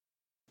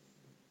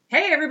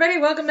Hey everybody,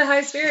 welcome to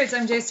High Spirits.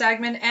 I'm Jay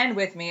Stagman, and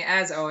with me,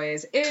 as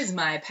always, is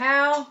my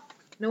pal,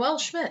 Noelle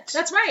Schmidt.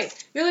 That's right.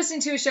 You're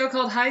listening to a show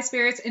called High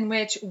Spirits in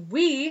which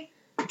we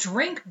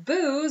drink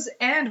booze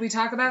and we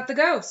talk about the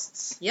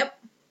ghosts. Yep.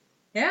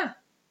 Yeah.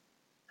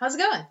 How's it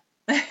going?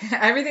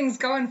 Everything's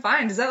going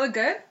fine. Does that look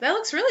good? That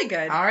looks really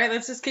good. All right,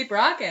 let's just keep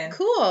rocking.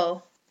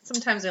 Cool.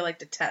 Sometimes I like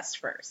to test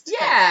first.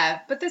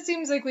 Yeah, but this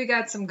seems like we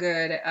got some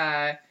good,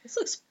 This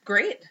looks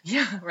great.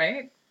 yeah,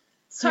 right?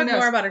 Let's talk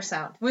more about our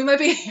sound. We might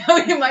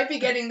be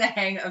getting the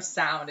hang of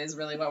sound is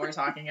really what we're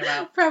talking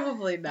about.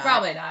 Probably not.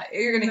 Probably not.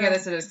 You're going to hear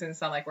this and it's going to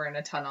sound like we're in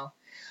a tunnel.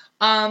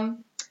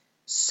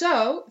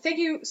 So thank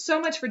you so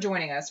much for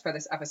joining us for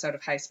this episode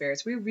of High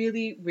Spirits. We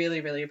really,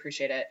 really, really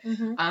appreciate it.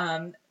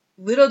 Mm-hmm.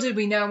 Little did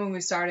we know when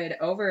we started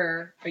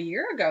over a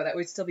year ago that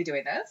we'd still be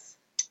doing this.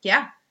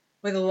 Yeah.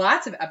 With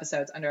lots of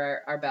episodes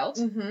under our belt.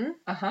 Mm-hmm.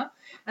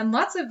 And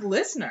lots of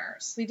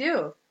listeners. We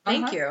do.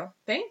 Thank you.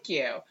 Thank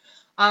you.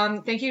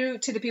 Thank you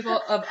to the people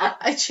of...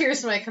 I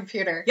cheers my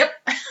computer. Yep.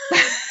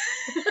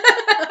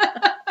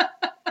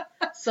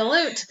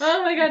 Salute.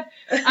 Oh my god.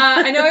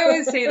 I know I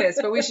always say this,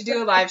 but we should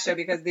do a live show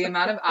because the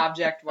amount of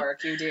object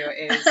work you do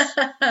is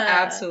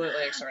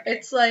absolutely extraordinary.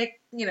 It's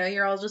like,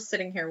 you're all just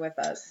sitting here with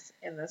us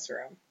in this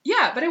room.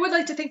 Yeah, but I would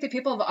like to thank the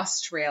people of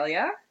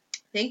Australia.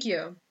 Thank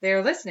you.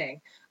 They're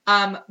listening.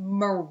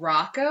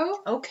 Morocco.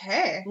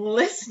 Okay.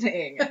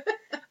 Listening.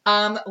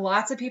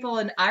 Lots of people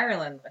in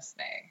Ireland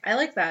listening. I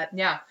like that.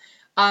 Yeah.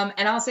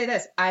 And I'll say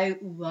this. I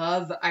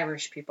love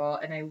Irish people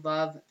and I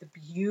love the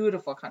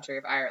beautiful country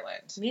of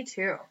Ireland. Me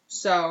too.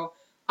 So,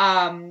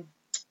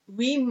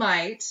 we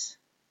might,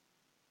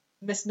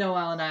 Miss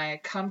Noelle and I,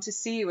 come to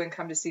see you and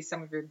come to see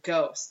some of your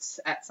ghosts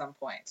at some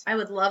point. I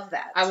would love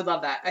that. I would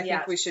love that. I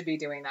think we should be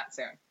doing that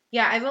soon.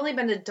 Yeah, I've only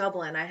been to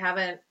Dublin. I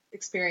haven't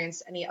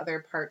experienced any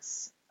other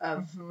parts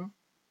of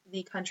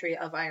the country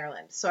of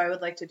Ireland. So I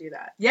would like to do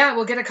that. Yeah,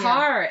 we'll get a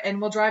car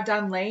and we'll drive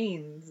down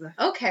lanes.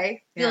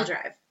 Okay. You'll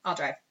drive. I'll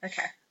drive.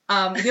 Okay.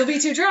 You'll be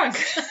too drunk.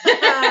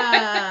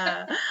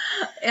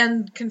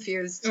 And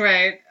confused.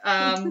 Right.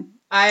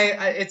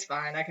 It's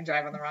fine. I can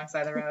drive on the wrong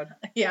side of the road.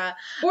 Yeah.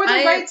 Or the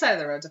right side of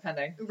the road,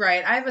 depending.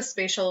 Right. I have a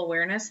spatial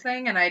awareness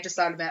thing, and I just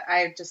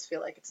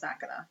feel like it's not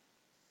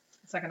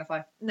gonna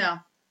fly. No.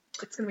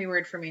 It's gonna be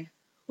weird for me.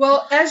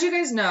 Well, as you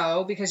guys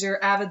know, because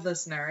you're avid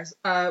listeners,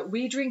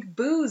 we drink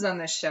booze on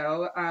this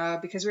show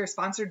because we're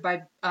sponsored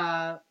by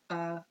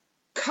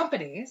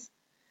companies.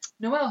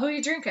 Noelle, who are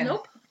you drinking?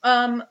 Nope.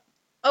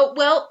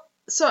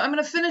 So I'm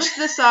going to finish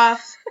this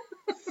off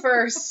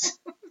first.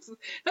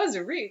 That was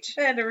a reach.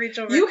 I had to reach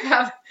over. You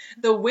have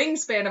the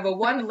wingspan of a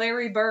one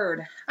Larry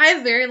Bird. I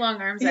have very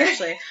long arms,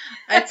 actually.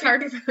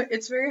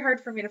 It's very hard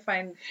for me to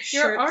find shirts.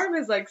 Your arm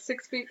is like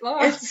 6 feet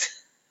long.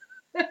 It's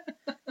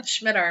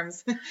Schmidt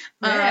arms.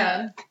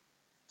 Man.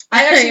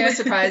 I actually was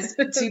surprised,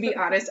 to be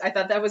honest. I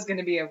thought that was going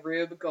to be a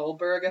Rube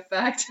Goldberg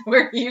effect,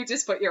 where you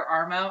just put your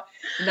arm out,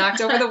 knocked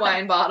over the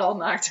wine bottle,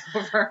 knocked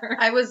over.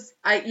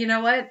 You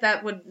know what?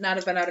 That would not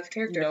have been out of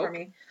character for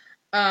me.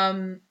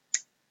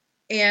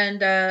 And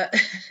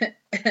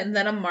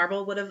then a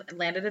marble would have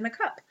landed in a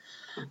cup.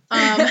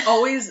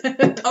 Always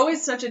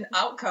such an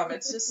outcome.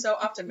 It's just so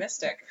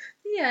optimistic.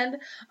 The end.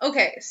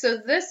 Okay, so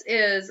this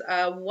is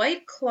a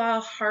White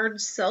Claw hard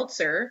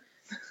seltzer.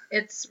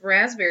 It's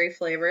raspberry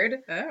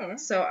flavored. Oh.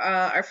 So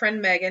our friend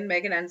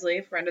Megan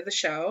Ensley, friend of the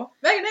show.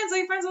 Megan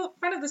Ensley,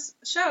 friend of the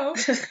show.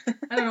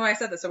 I don't know why I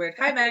said that so weird.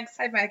 Hi, Megs.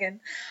 Hi,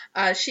 Megan.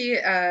 She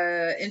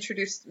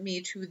introduced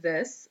me to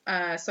this,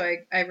 so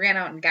I ran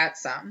out and got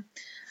some.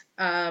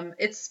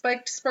 It's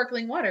spiked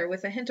sparkling water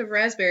with a hint of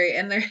raspberry,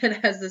 and there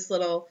it has this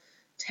little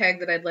tag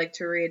that I'd like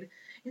to read.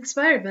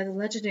 Inspired by the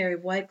legendary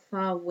White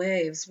Claw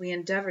waves, we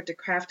endeavored to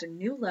craft a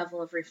new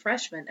level of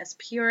refreshment as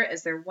pure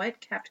as their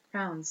white-capped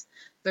crowns.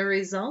 The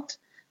result?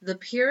 The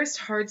purest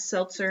hard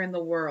seltzer in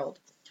the world.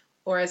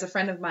 Or as a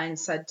friend of mine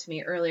said to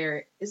me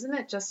earlier, isn't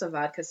it just a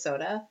vodka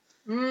soda?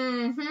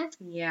 Mm-hmm.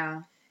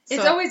 Yeah.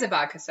 It's always a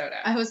vodka soda.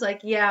 I was like,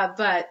 yeah,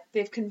 but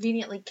they've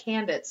conveniently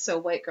canned it so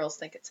white girls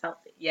think it's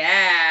healthy.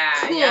 Yeah.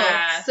 Cool.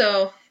 Yeah.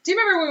 So, do you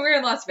remember when we were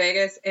in Las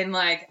Vegas and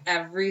like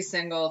every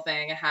single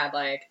thing had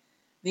like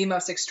the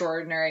most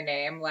extraordinary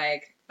name,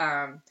 like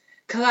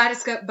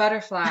kaleidoscope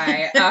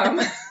butterfly,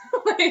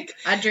 like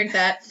I'd drink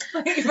that.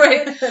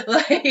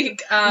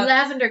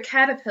 Lavender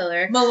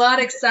caterpillar,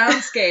 melodic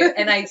soundscape,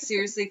 and I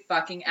seriously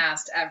fucking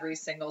asked every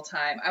single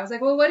time. I was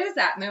like, well, what is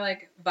that? And they're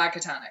like, vodka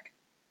tonic.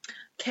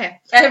 Okay,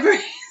 every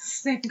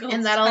single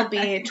and that'll be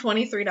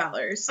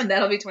 $23. And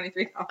that'll be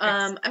 $23.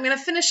 I'm gonna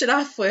finish it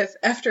off with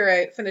after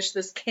I finish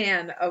this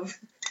can of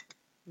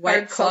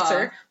White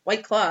Claw,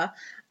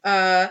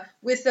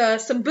 with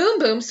some Boom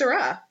Boom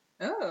Syrah.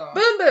 Oh.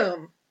 Boom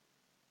Boom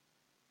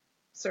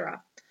Syrah.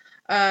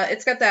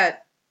 It's got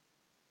that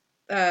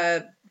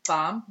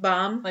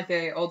bomb, like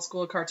the old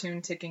school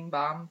cartoon ticking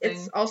bomb thing.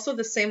 It's also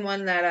the same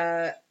one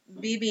that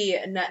Bibi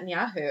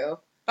Netanyahu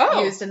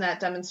used in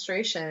that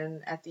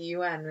demonstration at the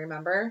UN.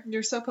 Remember?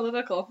 You're so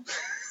political.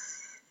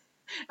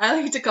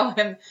 I like to call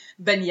him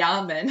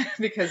Benjamin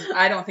because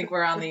I don't think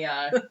we're on the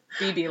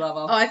BB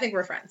level. Oh, I think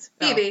we're friends.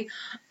 No. BB.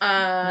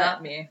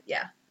 Not me.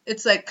 Yeah.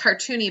 It's like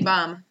cartoony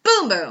bomb.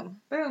 Boom,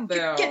 boom. Boom,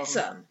 boom. Get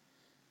some.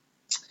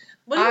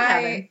 What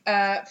are you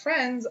having?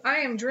 Friends, I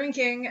am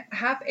drinking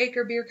Half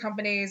Acre Beer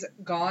Company's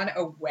Gone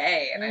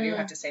Away. And I do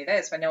have to say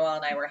this, when Noelle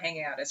and I were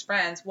hanging out as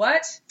friends.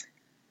 What?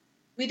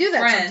 We do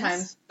that Friends.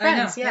 sometimes. I know,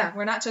 Friends, yeah.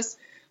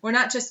 We're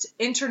not just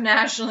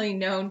internationally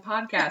known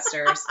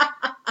podcasters.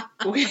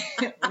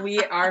 we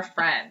are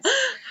friends.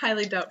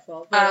 Highly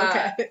doubtful, but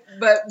okay.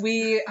 But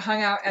we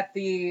hung out at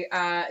the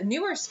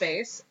newer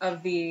space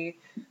of the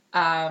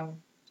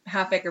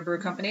Half Acre Brew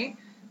Company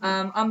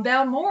on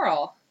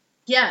Balmoral.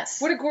 Yes.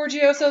 What a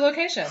gorgioso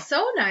location.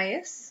 So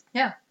nice.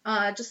 Yeah.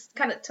 Just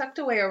kind of tucked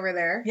away over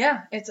there.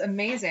 Yeah, it's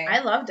amazing. I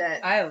loved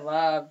it. I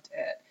loved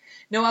it.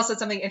 Noelle said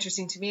something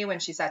interesting to me when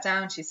she sat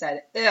down. She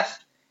said, ugh,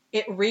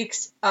 it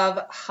reeks of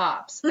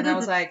hops. And I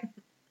was like,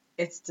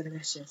 it's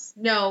delicious.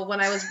 No,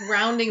 when I was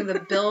rounding the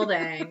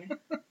building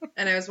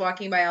and I was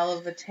walking by all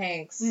of the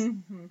tanks,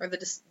 or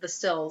the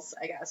stills,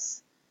 I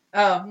guess.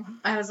 Oh.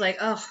 I was like,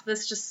 oh,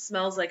 this just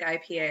smells like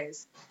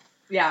IPAs.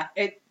 Yeah,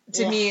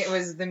 to me, it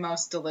was the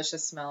most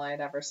delicious smell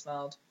I'd ever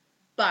smelled.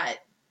 But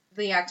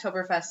the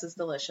Oktoberfest is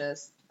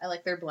delicious. I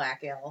like their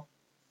black ale.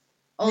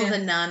 All the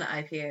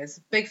non-IPAs.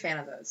 Big fan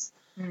of those.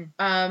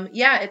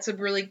 Yeah, it's a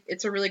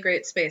really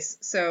great space.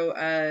 So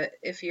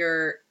if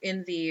you're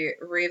in the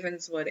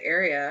Ravenswood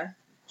area,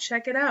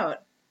 check it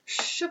out.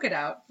 Shook it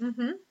out.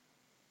 Mm-hmm.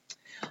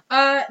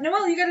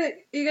 Noelle,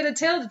 you got a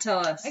tale to tell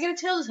us. I got a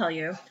tale to tell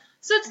you.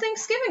 So it's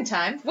Thanksgiving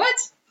time. What?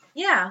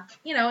 Yeah,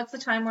 it's the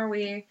time where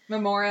we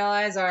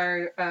memorialize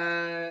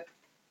our.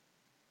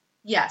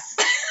 Yes.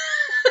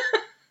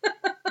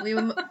 we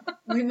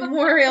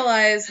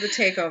memorialize the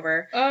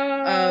takeover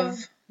of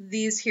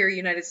these here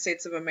United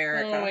States of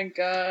America. Oh my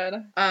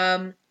God.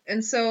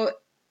 And so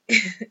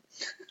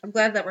I'm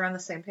glad that we're on the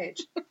same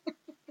page.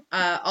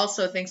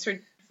 Also, thanks for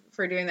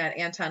doing that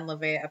Anton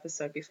LaVey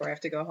episode before I have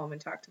to go home and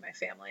talk to my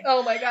family.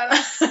 Oh my God.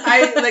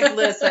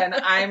 Listen,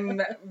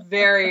 I'm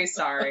very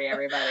sorry,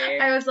 everybody.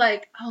 I was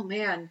like, oh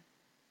man,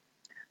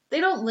 they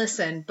don't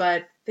listen,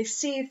 but they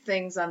see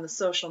things on the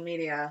social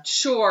media.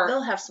 Sure.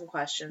 They'll have some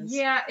questions.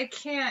 Yeah, it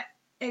can't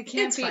be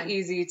fine.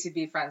 easy to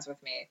be friends with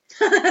me.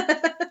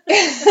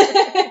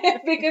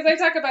 Because I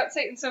talk about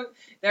Satan so,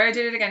 there I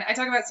did it again. I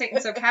talk about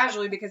Satan so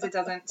casually because it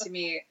doesn't, to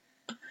me,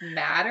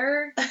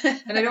 matter.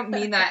 And I don't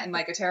mean that in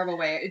like a terrible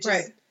way. It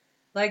just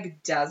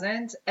like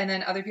doesn't. And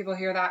then other people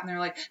hear that and they're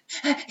like,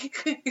 right.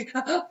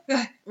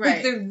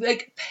 Like, they're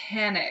like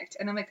panicked.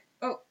 And I'm like,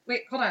 oh,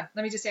 wait, hold on.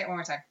 Let me just say it one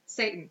more time.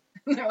 Satan.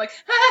 And they're like,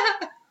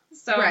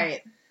 so.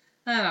 Right.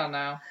 I don't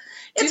know.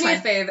 It's Do me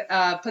fine. a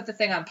fave. Put the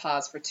thing on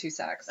pause for 2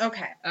 seconds.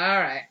 Okay. All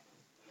right.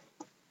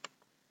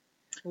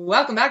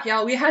 Welcome back,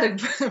 y'all. We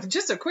had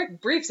just a quick,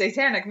 brief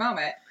satanic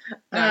moment.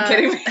 No, I'm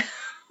kidding.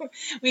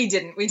 We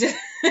didn't. We just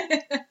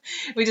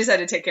had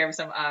to take care of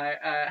some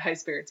high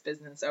spirits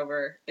business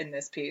over in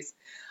this piece.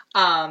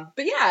 But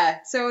yeah,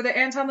 so the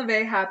Anton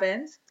LaVey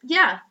happened.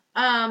 Yeah.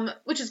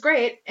 Which is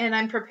great, and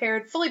I'm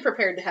fully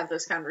prepared to have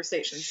those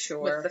conversations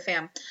with the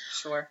fam.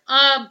 Sure.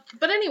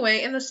 But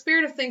anyway, in the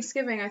spirit of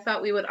Thanksgiving, I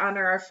thought we would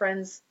honor our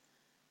friends,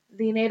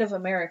 the Native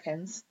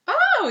Americans.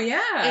 Oh,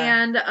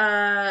 yeah.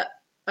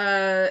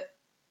 And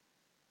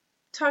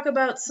talk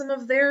about some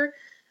of their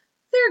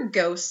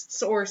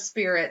ghosts or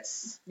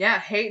spirits. Yeah,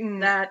 hating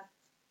that.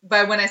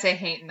 But when I say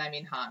hating, I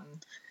mean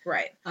haunting.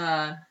 Right.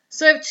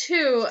 So I have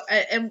 2,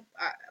 and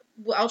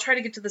I'll try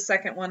to get to the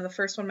second one. The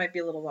first one might be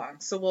a little long,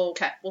 so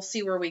we'll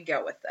see where we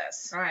go with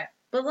this. All right.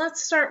 But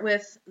let's start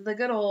with the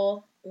good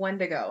old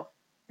Wendigo.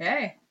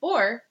 Hey.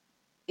 Or,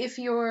 if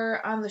you're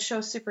on the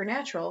show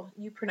Supernatural,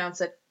 you pronounce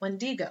it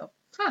Wendigo.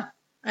 Huh.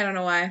 I don't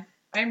know why.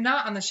 I'm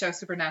not on the show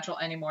Supernatural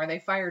anymore. They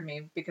fired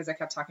me because I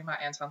kept talking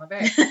about Anton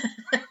LaVey.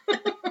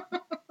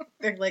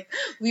 They're like,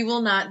 we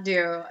will not do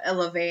a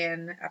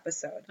LaVeyan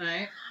episode.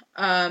 Right.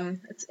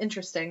 It's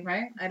interesting,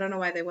 right? I don't know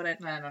why they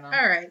wouldn't. I don't know.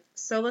 All right,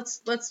 so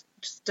let's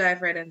just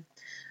dive right in.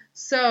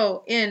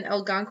 So in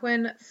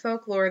Algonquin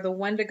folklore, the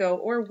Wendigo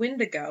or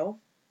Windigo,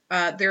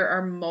 there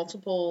are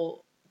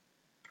multiple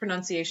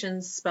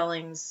pronunciations,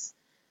 spellings,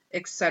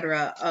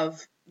 etc.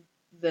 of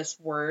this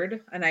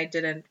word, and I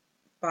didn't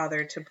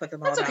bother to put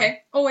them all down. That's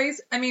okay. Always.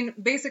 I mean,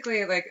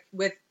 basically, like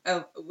with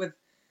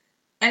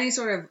any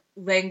sort of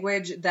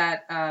language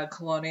that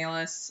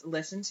colonialists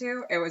listened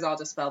to, it was all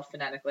just spelled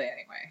phonetically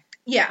anyway.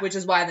 Yeah. Which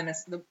is why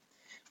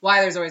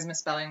why there's always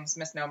misspellings,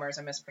 misnomers,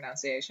 and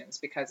mispronunciations,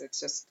 because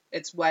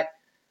it's what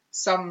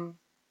some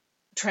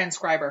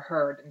transcriber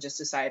heard and just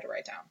decided to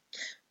write down.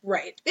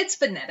 Right. It's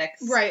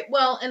phonetics. Right.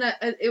 Well, and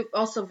it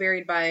also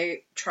varied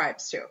by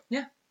tribes too.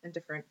 Yeah. In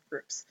different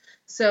groups.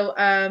 So,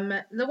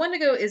 the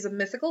Wendigo is a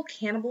mythical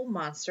cannibal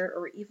monster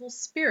or evil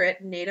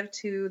spirit native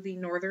to the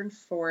northern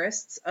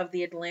forests of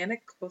the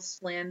Atlantic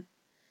coastland,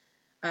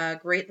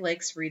 Great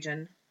Lakes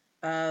region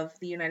of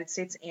the United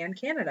States and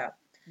Canada.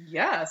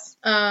 Yes.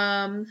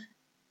 In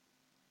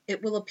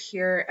it will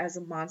appear as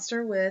a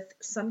monster with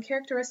some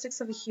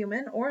characteristics of a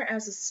human or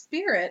as a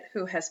spirit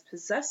who has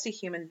possessed a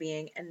human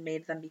being and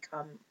made them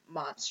become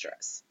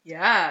monstrous.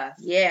 Yeah.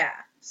 Yeah.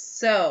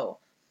 So,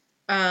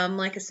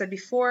 like I said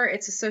before,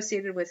 it's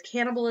associated with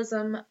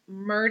cannibalism,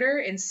 murder,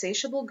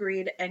 insatiable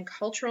greed, and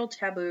cultural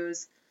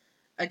taboos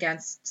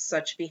against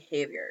such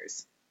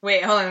behaviors.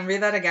 Wait, hold on.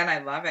 Read that again. I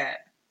love it.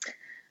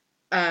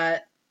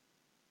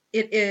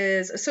 It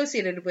is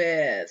associated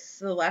with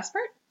the last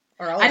part?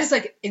 Or all I just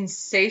like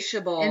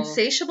insatiable.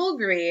 Insatiable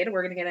greed.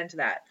 We're going to get into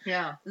that.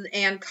 Yeah.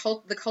 And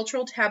the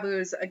cultural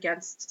taboos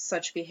against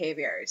such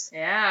behaviors.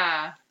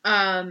 Yeah.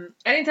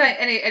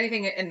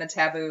 Anything in the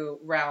taboo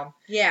realm.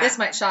 Yeah. This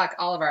might shock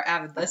all of our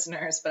avid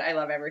listeners, but I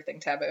love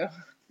everything taboo.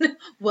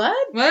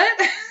 What?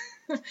 What?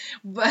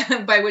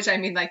 By which I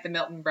mean like the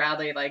Milton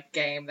Bradley like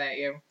game that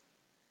you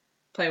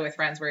play with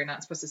friends where you're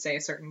not supposed to say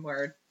a certain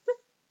word.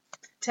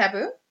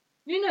 Taboo?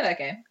 You know that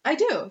game. I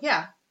do,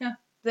 yeah. Yeah.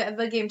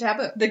 The game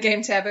Taboo. The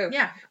game Taboo.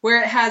 Yeah.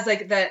 Where it has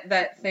like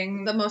that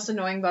thing. The most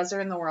annoying buzzer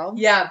in the world.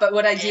 Yeah, but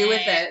what I do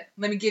with it,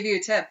 let me give you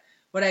a tip.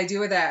 What I do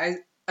with that,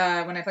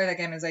 when I play that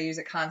game is I use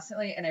it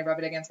constantly and I rub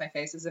it against my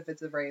face as if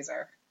it's a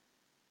razor.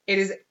 It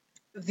is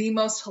the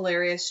most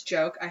hilarious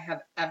joke I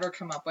have ever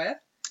come up with.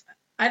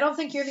 I don't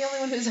think you're the only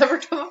one who's ever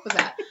come up with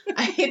that.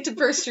 I hate to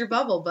burst your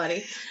bubble,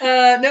 buddy.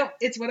 No,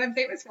 it's what I'm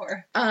famous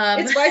for.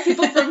 It's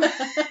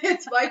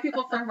why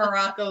people from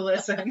Morocco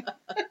listen.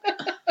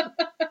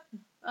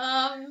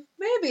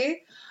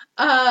 Maybe.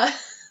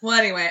 Well,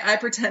 anyway, I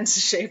pretend to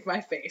shave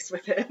my face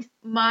with it.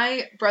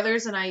 My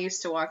brothers and I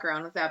used to walk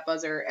around with that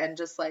buzzer and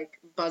just like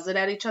buzz it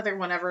at each other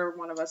whenever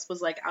one of us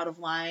was like out of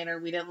line or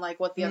we didn't like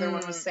what the other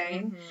one was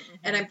saying.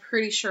 And I'm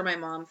pretty sure my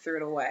mom threw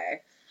it away.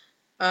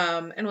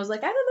 And was like,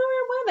 I don't know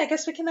where it went. I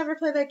guess we can never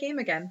play that game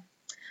again.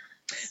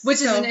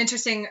 Which is an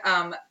interesting,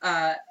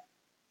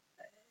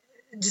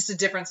 just a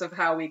difference of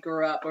how we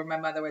grew up, where my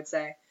mother would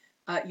say,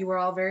 you were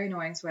all very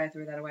annoying, so I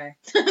threw that away.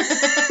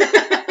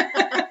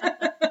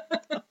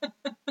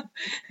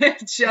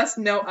 Just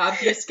no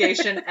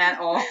obfuscation at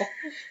all.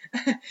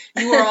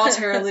 You were all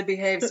terribly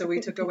behaved, so we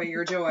took away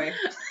your joy.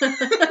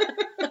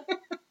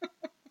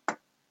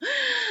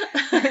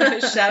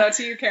 Shout out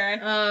to you,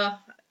 Karen.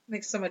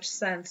 Makes so much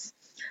sense.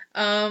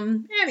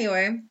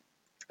 Anyway,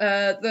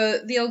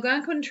 the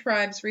Algonquin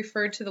tribes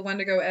referred to the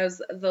Wendigo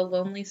as the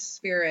lonely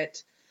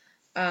spirit.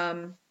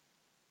 In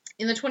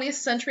the 20th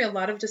century, a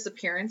lot of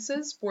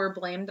disappearances were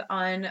blamed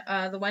on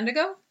the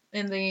Wendigo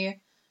in the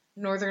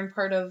northern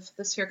part of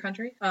this here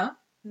country.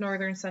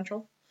 Northern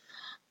central.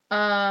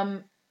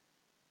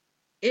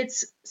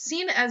 It's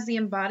seen as the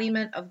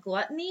embodiment of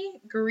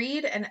gluttony,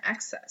 greed, and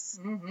excess.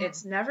 Mm-hmm.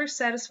 It's never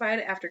satisfied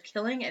after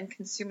killing and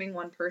consuming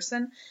one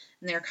person,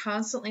 and they're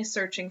constantly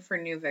searching for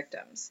new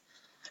victims.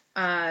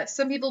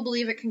 Some people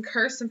believe it can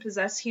curse and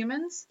possess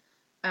humans,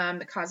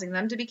 causing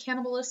them to be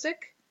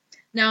cannibalistic.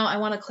 Now, I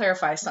want to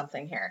clarify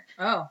something here.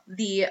 Oh.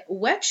 The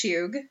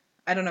Wet'suwet'en,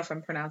 I don't know if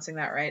I'm pronouncing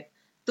that right.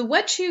 The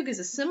Wet'suwet'en is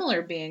a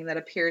similar being that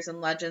appears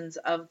in legends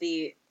of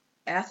the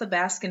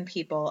Athabascan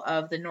people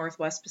of the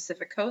Northwest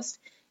Pacific Coast.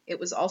 It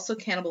was also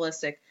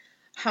cannibalistic.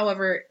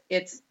 However,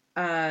 it's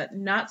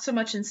not so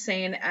much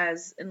insane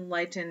as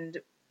enlightened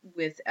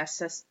with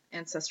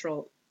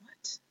ancestral...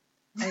 What?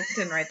 I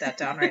didn't write that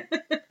down right.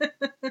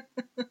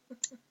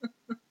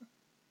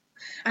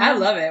 I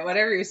love it.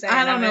 Whatever you're saying.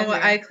 I don't know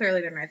what. I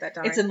clearly didn't write that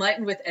down. It's right.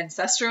 Enlightened with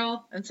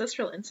ancestral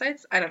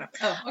insights. I don't know.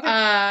 Oh, okay.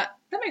 That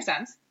makes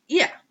sense.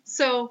 Yeah.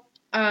 So,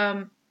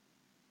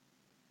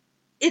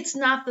 it's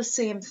not the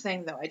same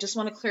thing though. I just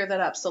want to clear that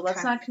up. So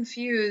let's not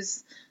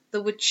confuse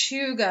the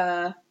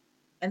Wet'suwet'en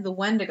and the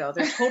Wendigo.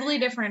 They're totally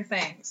different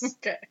things.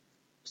 Okay.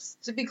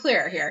 Just to be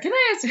clear here. Can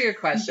I ask you a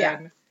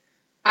question? Yeah.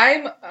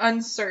 I'm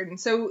uncertain.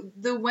 So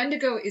the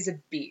Wendigo is a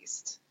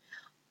beast.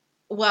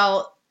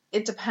 Well,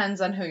 it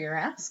depends on who you're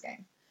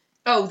asking.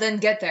 Oh, then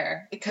get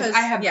there. Because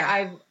I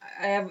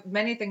have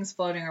many things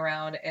floating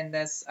around in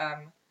this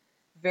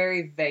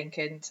very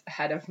vacant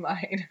head of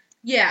mine.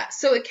 Yeah,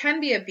 so it can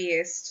be a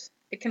beast.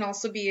 It can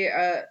also be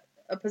a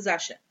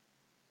possession.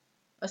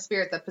 A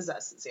spirit that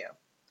possesses you.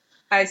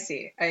 I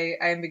see. I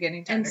am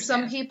beginning to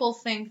understand. And some people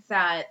think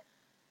that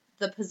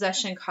the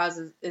possession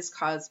is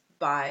caused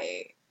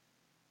by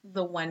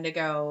the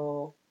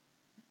Wendigo,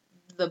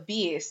 the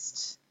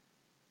beast,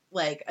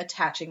 like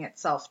attaching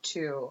itself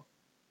to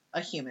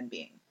a human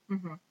being.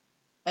 Mm-hmm.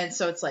 And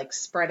so it's like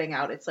spreading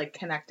out. It's like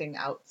connecting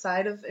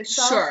outside of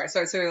itself. Sure.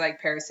 So it's sort of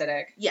like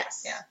parasitic.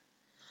 Yes. Yeah.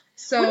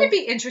 So wouldn't it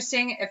be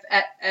interesting if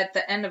at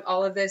the end of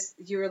all of this,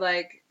 you were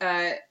like,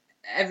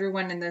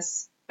 everyone in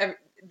this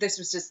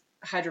was just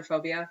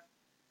hydrophobia?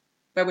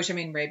 By which I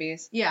mean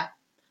rabies. Yeah.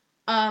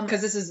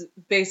 Because this is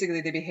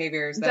basically the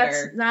behaviors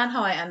that's not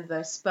how I end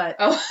this, but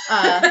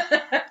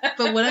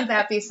but wouldn't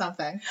that be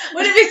something?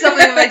 Wouldn't it be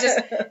something if I just,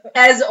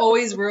 as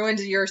always, ruined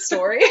your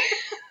story?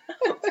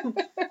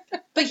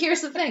 But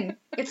here's the thing.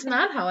 It's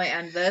not how I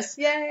end this.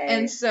 Yay.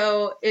 And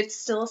so it's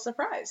still a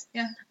surprise.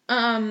 Yeah.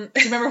 Um,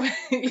 Do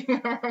you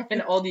remember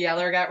when Old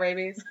Yeller got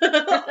rabies?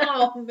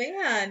 oh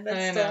man, I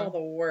that's know. still the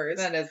worst.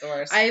 That is the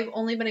worst. I've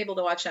only been able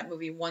to watch that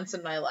movie once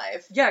in my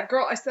life. Yeah,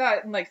 girl, I saw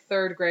it in like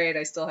 3rd grade.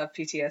 I still have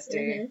PTSD.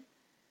 Mhm.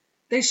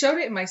 They showed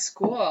it in my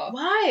school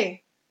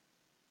Why?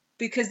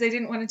 because they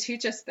didn't want to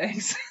teach us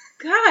things.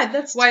 God,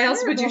 that's Why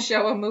else would you terrible.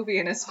 show a movie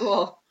in a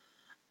school?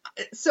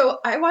 So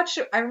I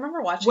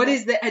remember watching What it.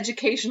 is the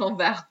educational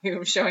value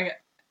of showing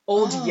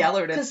Old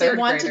Yeller to 3rd Because they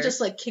want graders? to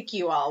just like kick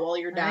you all while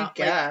you're down. I Like,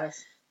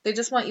 guess. they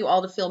just want you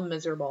all to feel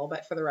miserable,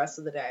 but for the rest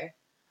of the day.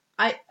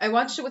 I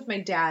watched it with my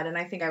dad, and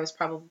I think I was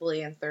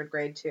probably in 3rd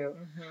grade too.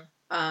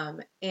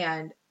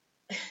 And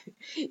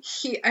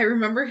I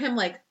remember him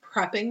like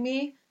prepping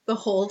me the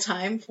whole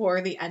time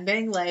for the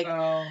ending, like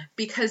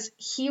because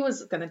he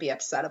was gonna be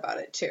upset about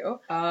it too.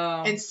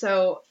 Oh. And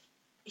so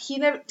he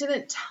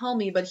didn't tell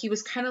me, but he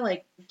was kind of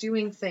like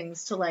doing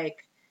things to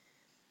like,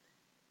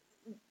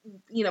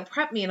 you know,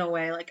 prep me in a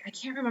way. Like I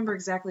can't remember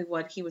exactly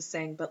what he was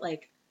saying, but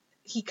like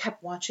he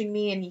kept watching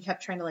me and he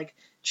kept trying to like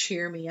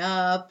cheer me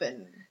up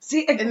and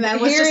See, and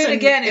that was here just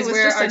again it is was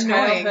where just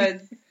annoying.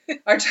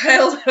 our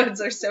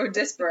childhoods are so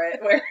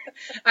disparate. Where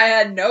I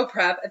had no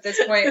prep at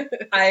this point,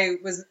 I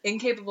was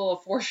incapable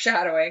of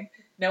foreshadowing.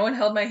 No one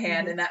held my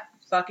hand, and that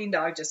fucking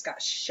dog just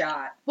got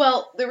shot.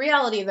 Well, the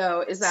reality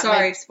though is that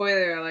Sorry,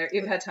 spoiler alert.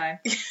 You've had time.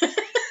 the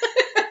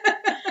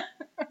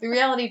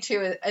reality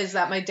too is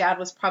that my dad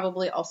was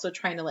probably also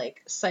trying to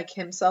like psych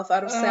himself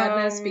out of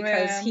sadness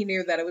because man. he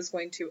knew that it was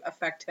going to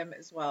affect him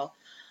as well.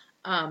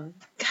 God,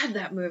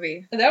 that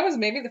movie. That was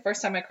maybe the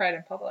first time I cried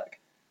in public.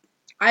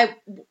 I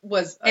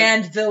was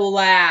And the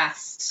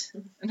last.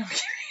 No, I'm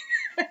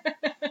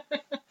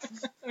kidding.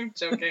 I'm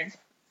joking.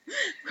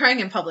 crying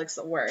in public's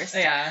the worst.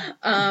 Yeah.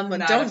 Not a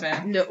don't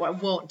fan. no, I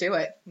won't do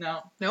it. No.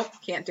 Nope,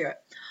 can't do it.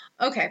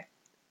 Okay.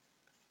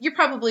 You're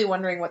probably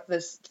wondering what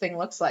this thing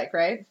looks like,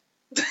 right?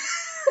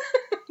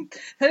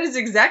 That is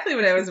exactly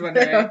what I was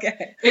wondering.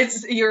 Okay.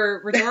 It's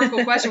your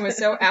rhetorical question was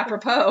so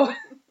apropos.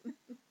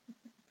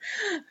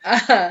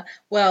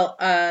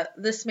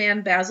 This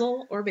man,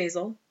 Basil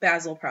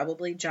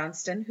probably,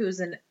 Johnston,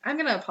 I'm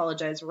going to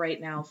apologize right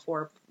now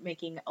for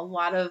making a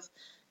lot of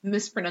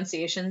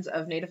mispronunciations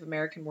of Native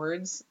American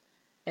words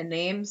and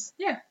names.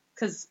 Yeah.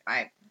 Because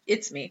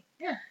it's me.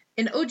 Yeah.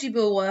 In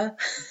Ojibwa.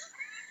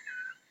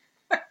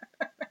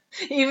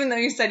 Even though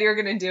you said you were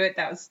going to do it,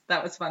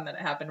 that was fun that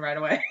it happened right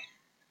away.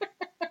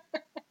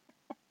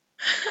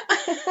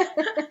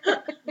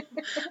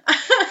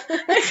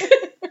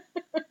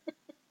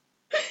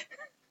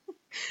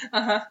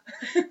 Uh-huh.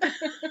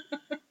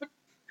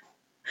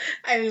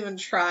 I didn't even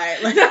try.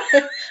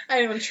 I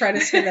didn't even try to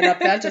speed that up.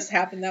 That just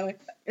happened that way.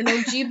 An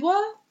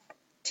Ojibwa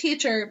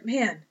teacher,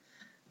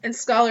 and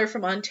scholar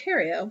from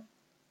Ontario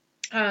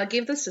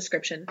gave this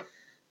description.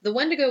 The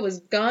Wendigo was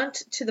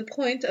gaunt to the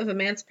point of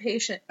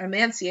emaciation.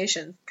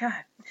 God.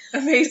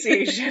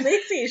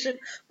 Emaciation.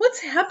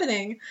 What's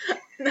happening?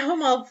 Now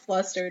I'm all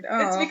flustered.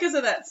 Oh. It's because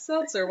of that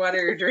seltzer water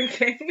you're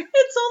drinking.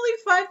 It's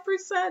only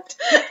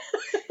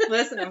 5%.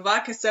 Listen, a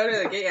vodka soda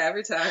that get you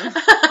every time.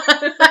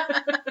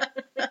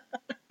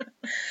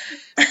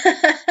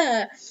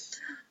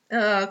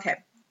 Okay.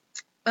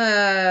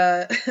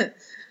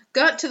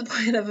 Got to the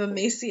point of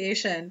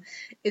emaciation,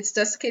 its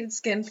desiccated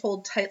skin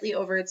pulled tightly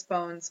over its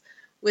bones.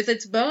 With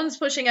its bones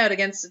pushing out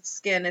against its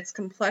skin, its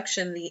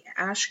complexion the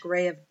ash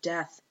gray of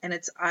death, and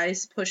its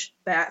eyes pushed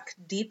back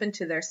deep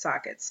into their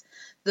sockets.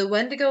 The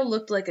Wendigo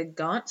looked like a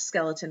gaunt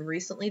skeleton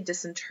recently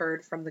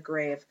disinterred from the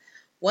grave.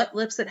 What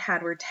lips it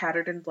had were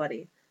tattered and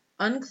bloody,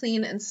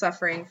 unclean and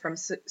suffering from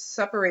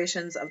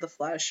suppurations of the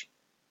flesh.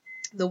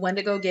 The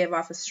Wendigo gave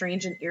off a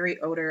strange and eerie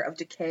odor of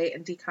decay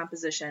and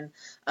decomposition,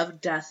 of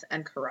death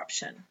and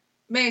corruption.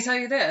 May I tell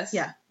you this?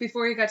 Yeah.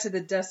 Before you got to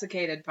the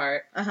desiccated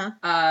part,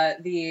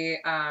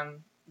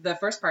 the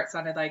first part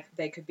sounded like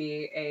they could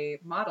be a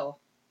model.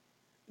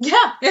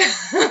 Yeah.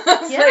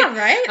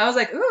 Right? I was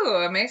like,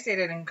 ooh,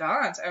 emaciated and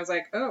gaunt. I was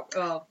like, oh,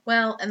 well.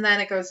 Well, and then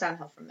it goes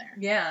downhill from there.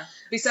 Yeah.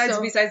 Besides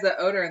the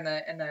odor and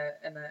the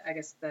I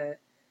guess the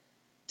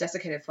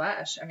desiccated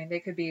flesh. I mean, they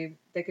could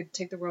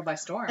take the world by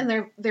storm.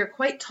 And they're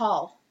quite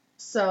tall.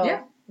 So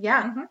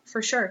yeah,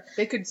 for sure.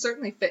 They could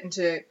certainly fit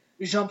into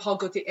Jean-Paul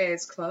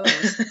Gaultier's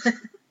clothes.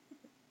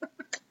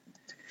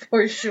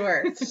 For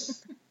sure.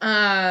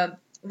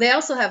 They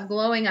also have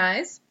glowing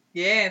eyes.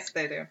 Yes,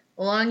 they do.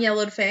 Long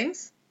yellowed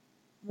fangs.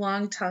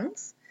 Long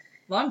tongues.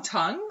 Long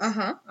tongues?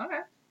 Uh-huh. Okay.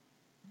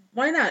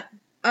 Why not?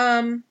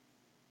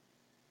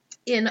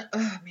 Here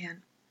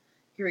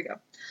we go.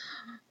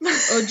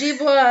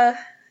 Ojibwa,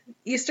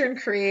 Eastern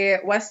Cree,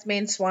 West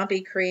Main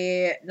Swampy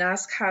Cree,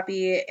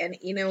 Naskapi, and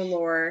Innu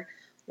lore,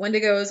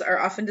 Wendigos are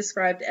often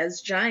described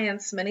as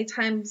giants, many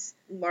times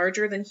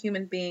larger than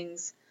human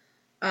beings.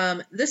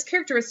 This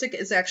characteristic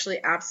is actually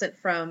absent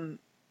from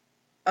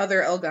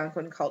other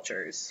Algonquin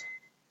cultures.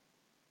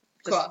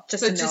 Cool.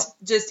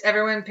 Just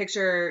everyone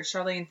picture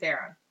Charlene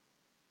Theron.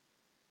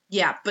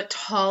 Yeah, but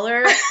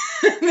taller.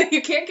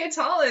 You can't get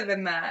taller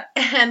than that.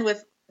 And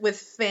with with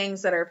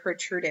fangs that are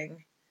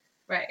protruding.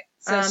 Right.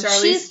 So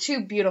She's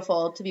too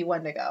beautiful to be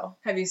Wendigo.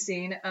 Have you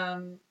seen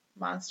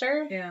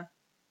Monster? Yeah.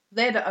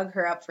 They had to ug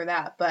her up for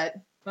that, but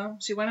well,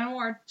 she won an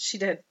award. She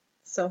did.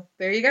 So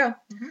there you go.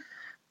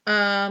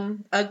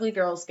 Mm-hmm. Ugly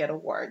girls get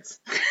awards.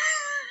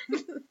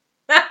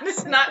 That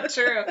is not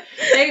true.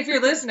 Hey, if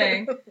you're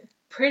listening,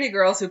 pretty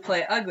girls who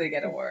play ugly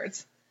get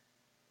awards.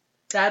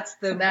 That's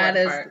the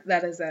important part.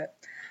 That is it.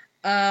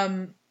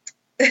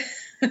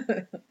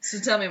 So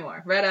tell me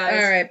more. Red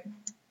eyes. All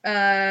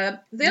right.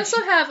 They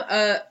also have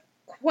a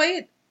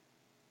quite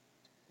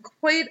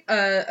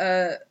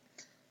a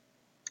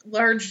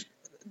large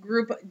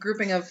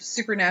grouping of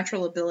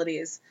supernatural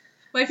abilities.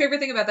 My favorite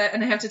thing about that,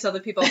 and I have to tell the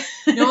people,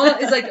 Noah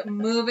is like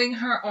moving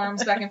her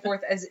arms back and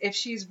forth as if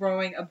she's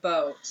rowing a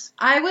boat.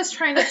 I was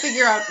trying to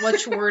figure out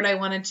which word I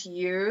wanted to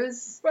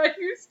use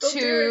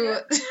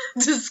to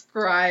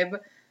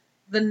describe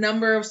the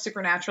number of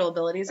supernatural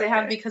abilities they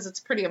have because it's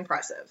pretty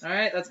impressive. All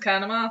right, let's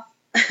count them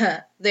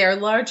off. They are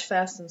large,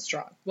 fast, and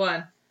strong.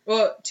 1.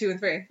 Well, 2 and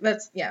 3.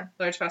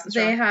 Large, fast, and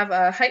strong. They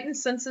have heightened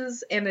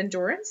senses and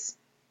endurance.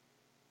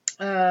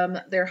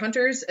 They're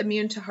hunters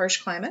immune to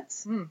harsh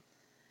climates.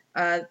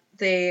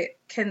 They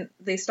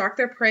stalk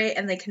their prey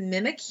and they can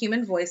mimic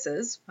human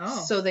voices.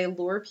 So they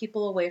lure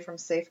people away from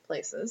safe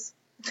places.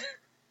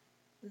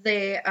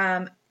 They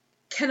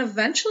can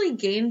eventually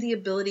gain the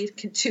ability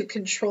to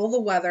control the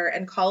weather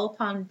and call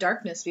upon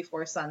darkness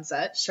before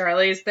sunset.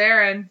 Charlize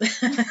Theron.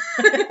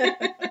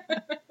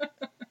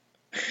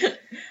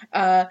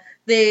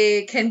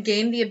 They can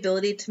gain the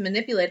ability to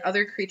manipulate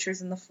other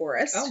creatures in the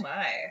forest. Oh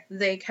my.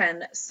 They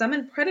can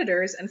summon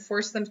predators and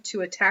force them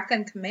to attack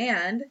on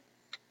command.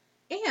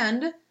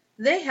 And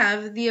they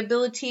have the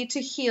ability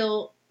to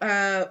heal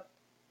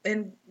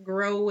and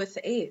grow with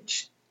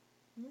age.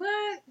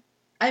 What?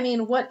 I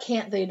mean, what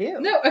can't they do?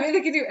 No, I mean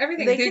they can do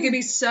everything. They can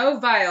be so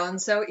vile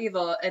and so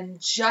evil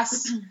and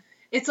just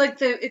it's like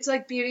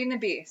Beauty and the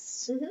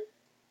Beast. Mm-hmm.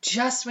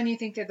 Just when you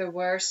think they're the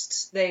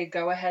worst, they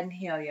go ahead and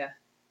heal you.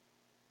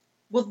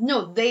 Well,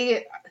 no,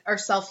 they are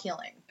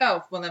self-healing.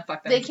 Oh, well then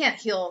fuck them. They can't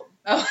heal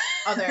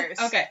others.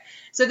 Okay.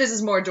 So this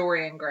is more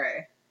Dorian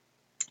Gray.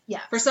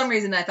 Yeah. For some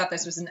reason, I thought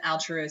this was an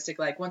altruistic,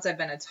 like, once I've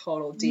been a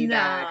total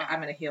D-bag,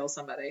 I'm going to heal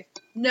somebody.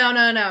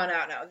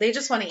 No. They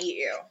just want to eat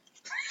you.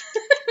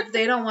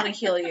 They don't want to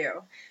heal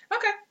you.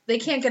 Okay. They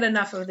can't get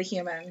enough of the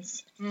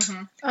humans.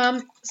 Mm-hmm.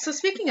 So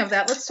speaking of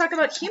that, let's talk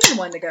about human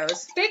Wendigos.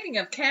 Speaking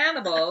of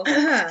cannibals.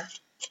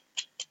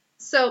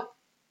 So,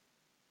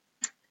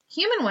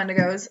 human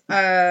Wendigos,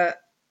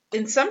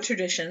 in some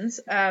traditions,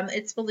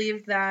 it's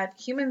believed that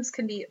humans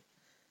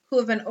who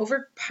have been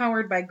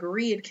overpowered by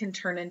greed can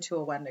turn into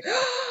a Wendigo.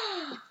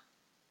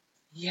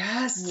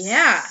 Yes.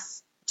 Yeah.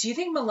 Do you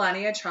think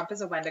Melania Trump is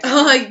a Wendigo?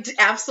 Oh,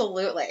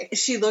 absolutely.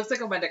 She looks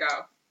like a Wendigo.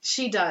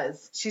 She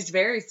does. She's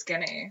very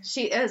skinny.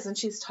 She is, and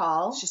she's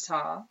tall. She's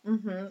tall.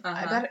 Mm-hmm.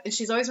 Uh-huh. I bet, and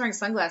she's always wearing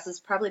sunglasses,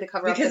 probably to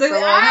cover up the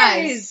glowing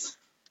eyes.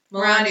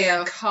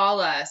 Melania,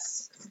 call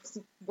us.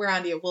 We're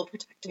on to you. We'll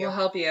protect you. We'll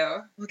help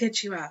you. We'll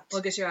get you out.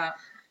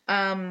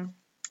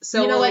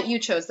 So you know what? You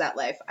chose that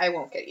life. I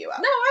won't get you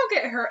out. No, I'll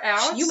get her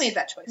out. You made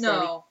that choice. No.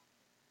 Lady.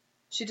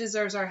 She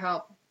deserves our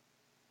help.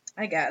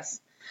 I guess.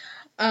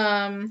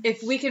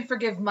 If we can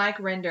forgive Mike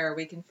Rinder,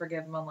 we can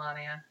forgive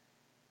Melania.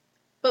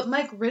 But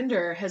Mike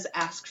Rinder has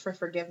asked for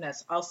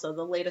forgiveness. Also,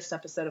 the latest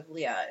episode of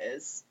Leah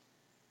is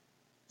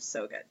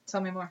so good.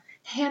 Tell me more.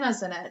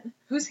 Hannah's in it.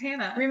 Who's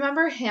Hannah?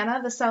 Remember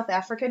Hannah, the South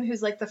African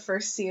who's like the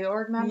first Sea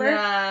Org member?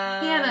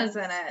 Yeah. Hannah's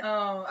in it.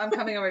 Oh, I'm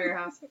coming over to your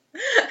house.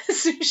 As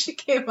soon as she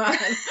came on,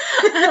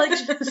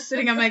 I just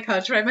sitting on my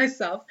couch by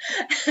myself.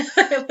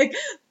 I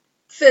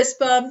fist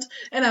bumped,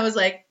 and I was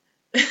like,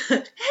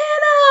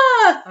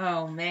 Hannah!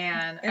 Oh,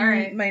 man. And all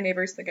right. My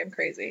neighbors think I'm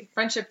crazy.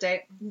 Friendship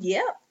date.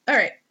 Yeah. All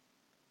right.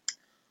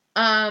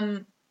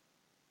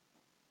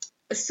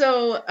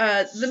 So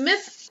the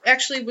myth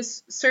actually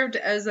was served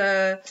as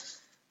a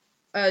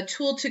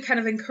tool to kind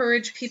of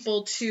encourage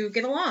people to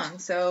get along,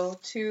 so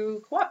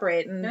to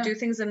cooperate and do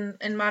things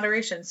in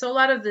moderation. So a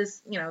lot of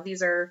this,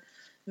 these are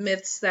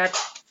myths that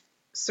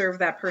serve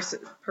that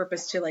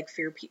purpose to like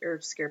fear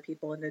or scare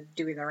people into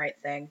doing the right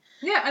thing.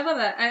 Yeah, I love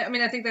that. I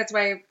mean, I think that's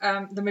why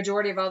the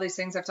majority of all these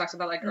things I've talked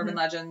about, like urban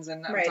legends,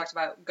 and I've talked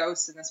about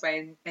ghosts in this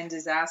way and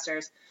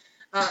disasters.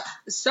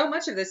 So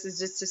much of this is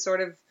just to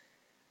sort of,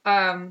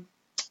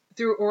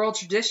 through oral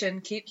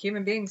tradition, keep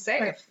human beings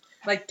safe. Right.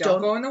 Like,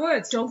 don't go in the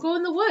woods. Don't go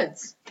in the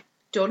woods.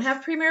 Don't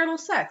have premarital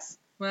sex.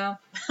 Well,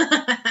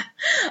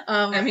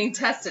 I mean,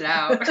 test it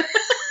out.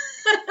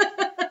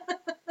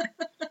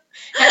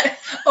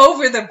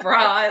 Over the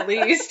bra, at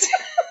least.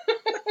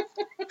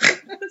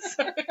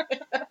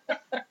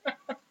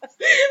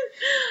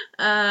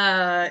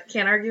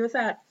 Can't argue with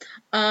that.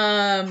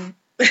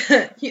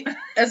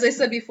 As I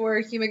said before,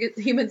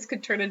 humans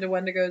could turn into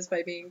Wendigos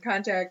by being in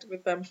contact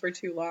with them for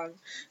too long.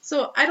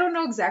 So I don't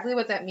know exactly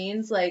what that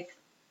means. Like,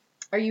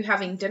 are you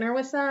having dinner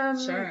with them?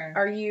 Sure.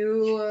 Are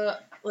you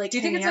do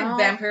you think it's like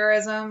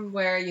vampirism,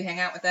 where you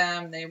hang out with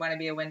them, and they want to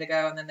be a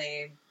Wendigo, and then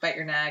they bite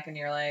your neck, and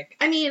you're like...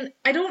 I mean,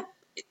 I don't...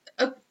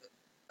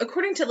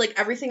 according to like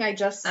everything I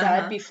just said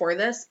Uh-huh. before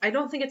this, I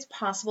don't think it's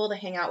possible to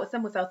hang out with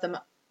them without them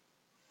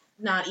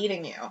not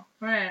eating you.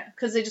 Right.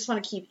 Because they just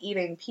want to keep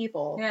eating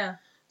people. Yeah.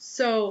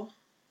 So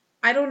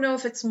I don't know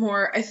if it's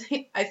more. I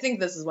think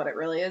this is what it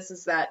really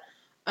is that.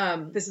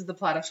 This is the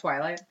plot of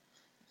Twilight.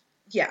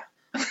 Yeah.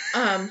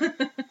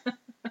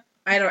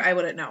 I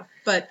wouldn't know,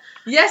 but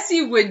Yes,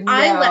 you would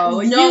know.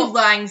 No. You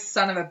lying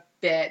son of a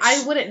bitch.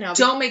 I wouldn't know.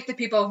 Don't make the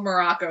people of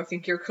Morocco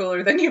think you're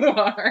cooler than you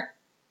are.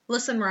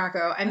 Listen,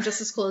 Morocco, I'm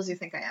just as cool as you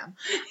think I am.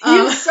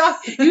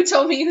 You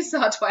told me you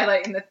saw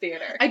Twilight in the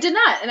theater. I did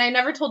not, and I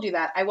never told you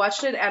that. I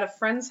watched it at a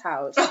friend's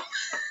house.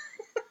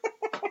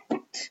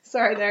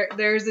 Sorry,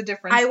 there's a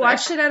difference. I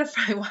watched it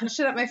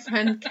at my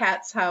friend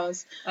Kat's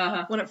house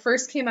when it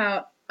first came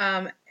out,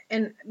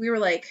 and we were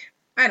like,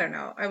 I don't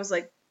know, I was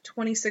like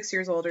 26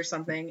 years old or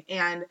something,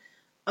 and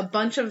a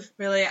bunch of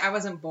Really, I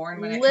wasn't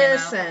born when it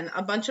came out.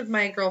 a bunch of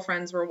my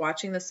girlfriends were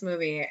watching this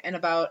movie, and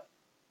about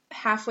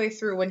halfway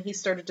through when he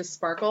started to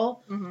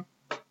sparkle,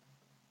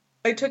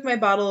 I took my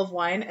bottle of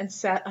wine and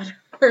sat on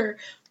her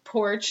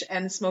porch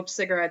and smoked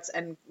cigarettes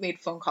and made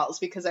phone calls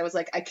because I was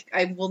like,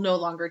 I will no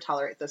longer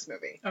tolerate this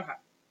movie. Okay.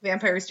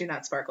 Vampires do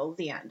not sparkle.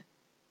 The end.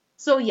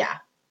 So yeah,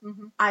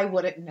 I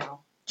wouldn't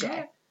know,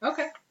 Jay.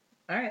 Okay.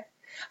 All right.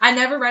 I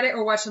never read it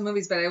or watched the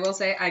movies, but I will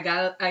say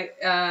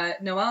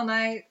Noelle and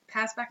I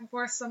passed back and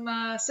forth some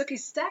Sookie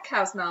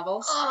Stackhouse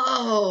novels.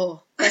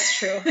 Oh, that's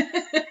true.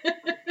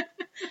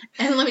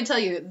 And let me tell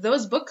you,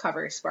 those book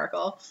covers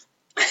sparkle.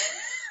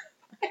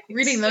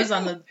 Reading those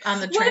on the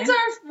train.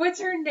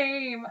 What's her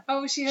name?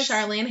 Oh, she has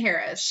Charlene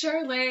Harris.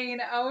 Charlene.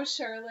 Oh,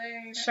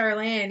 Charlene.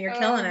 Charlene, you're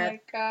killing it. Oh my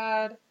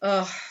god.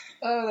 Ugh.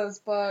 Oh, those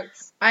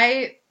books.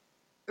 I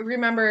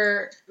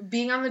remember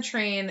being on the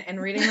train and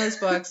reading those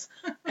books,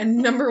 and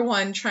number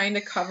one, trying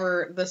to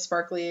cover the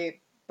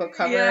sparkly book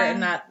cover and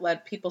not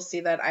let people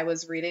see that I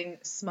was reading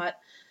smut,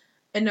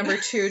 and number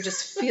two,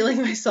 just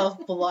feeling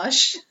myself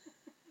blush.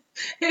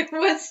 It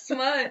was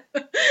smut.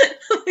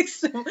 Like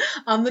so,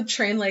 on the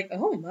train, like,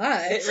 oh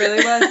my. It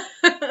really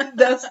was.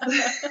 That's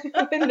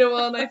when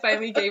Noelle and I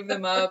finally gave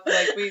them up.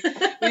 Like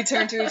we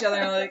turned to each other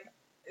and were like,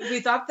 we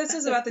thought this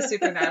was about the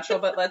supernatural,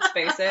 but let's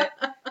face it,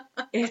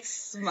 it's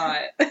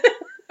smut.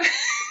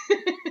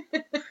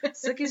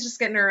 Sookie's just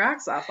getting her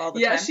rocks off all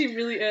the time. Yeah, she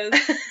really is.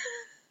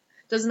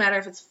 Doesn't matter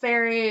if it's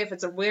fairy, if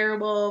it's a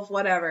werewolf,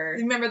 whatever.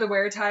 Remember the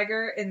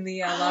were-tiger in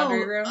the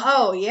laundry room?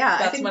 Oh, yeah.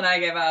 That's when I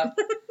gave up.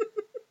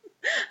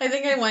 I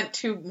think I went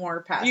two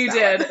more past You that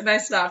did, one. and I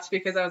stopped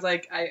because I was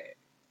like,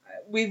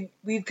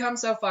 we've come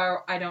so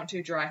far, I don't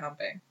do dry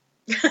humping.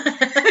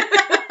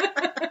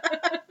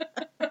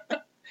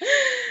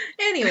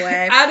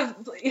 Anyway.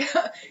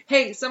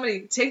 Hey,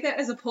 somebody, take that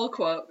as a pull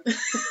quote.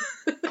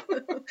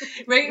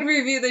 Rate and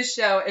review this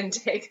show and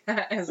take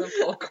that as a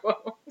pull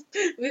quote.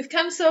 We've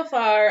come so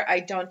far, I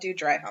don't do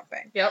dry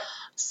humping. Yep.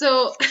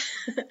 So,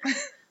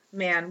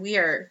 man,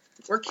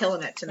 we're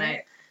killing it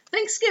tonight.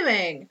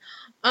 Thanksgiving.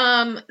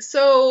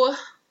 So,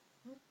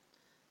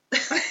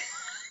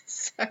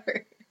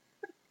 sorry.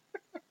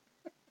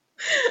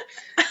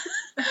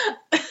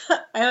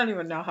 I don't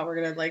even know how we're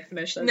gonna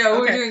finish this.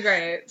 No, we're doing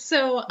great.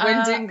 So,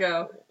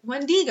 Wendigo.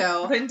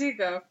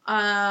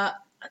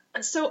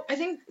 So I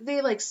think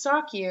they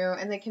stalk you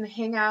and they can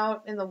hang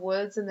out in the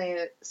woods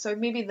and so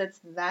maybe that's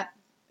that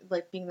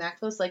being that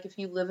close. Like if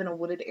you live in a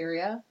wooded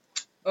area,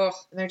 ugh,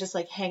 and they're just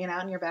hanging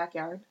out in your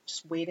backyard,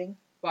 just waiting,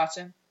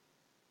 watching.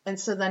 And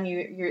so then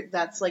you're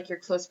that's your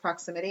close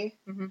proximity.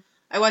 Mm-hmm.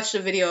 I watched a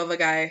video of a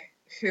guy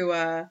who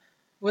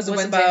was a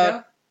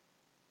Wendigo.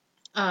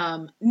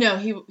 No,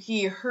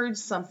 he heard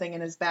something in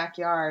his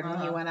backyard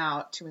and he went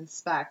out to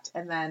inspect,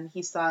 and then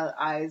he saw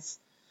eyes.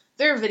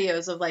 There are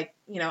videos of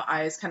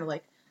eyes kind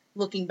of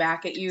looking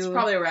back at you. It's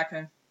probably a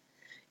raccoon.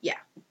 Yeah,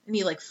 and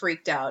he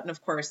freaked out, and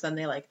of course then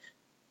they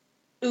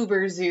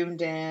uber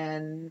zoomed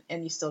in,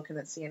 and you still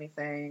couldn't see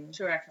anything. It's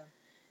a raccoon.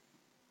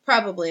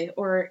 Probably,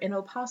 or an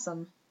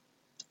opossum.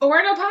 Or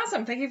an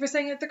opossum. Thank you for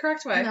saying it the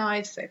correct way. No,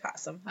 I'd say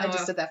possum. I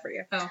just did that for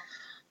you. Oh.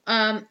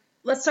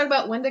 Let's talk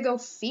about Wendigo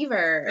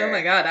fever. Oh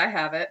my god, I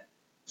have it.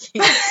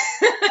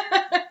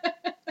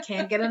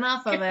 Can't get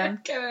enough of him.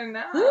 Can't get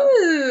enough.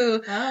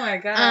 Ooh. Oh my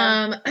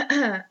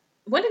god.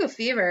 Wendigo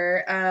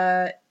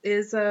fever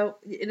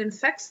it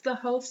infects the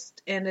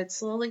host and it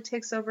slowly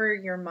takes over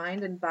your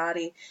mind and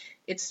body.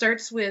 It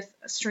starts with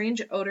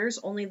strange odors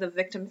only the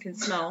victim can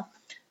smell.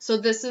 So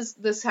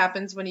this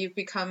happens when you've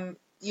been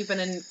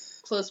in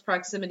close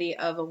proximity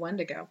of a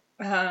Wendigo.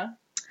 Uh-huh.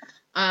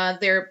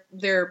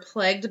 They're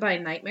plagued by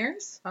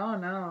nightmares. Oh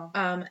no.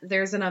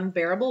 There's an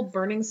unbearable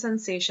burning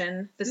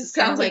sensation. This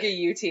sounds like a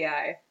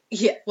UTI.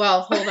 Yeah.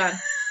 Well, hold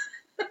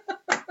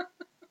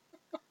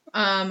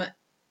on.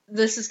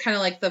 This is kind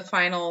of the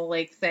final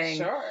thing.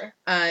 Sure.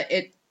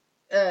 It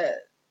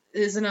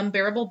is an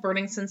unbearable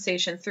burning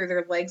sensation through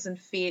their legs and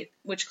feet,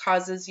 which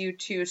causes you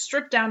to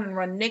strip down and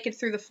run naked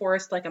through the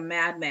forest like a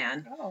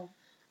madman. Oh.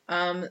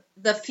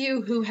 The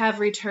few who have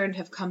returned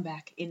have come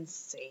back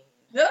insane.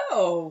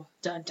 No.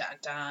 Dun dun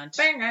dun.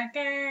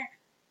 Bang.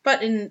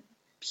 But in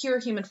pure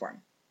human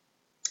form.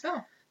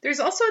 Oh. There's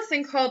also a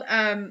thing called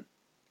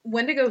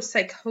Wendigo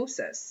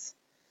psychosis.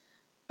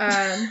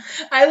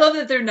 I love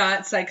that they're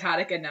not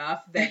psychotic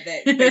enough that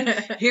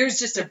like, here's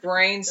just a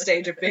brain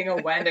stage of being a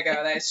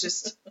Wendigo that's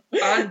just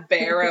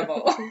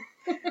unbearable.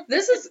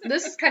 This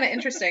is kind of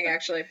interesting,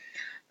 actually.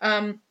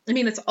 I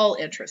mean, it's all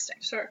interesting.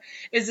 Sure.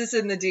 Is this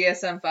in the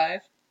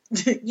DSM-5?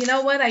 You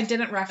know what? I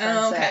didn't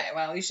reference it. Okay,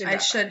 well, you should. I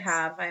should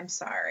have. I'm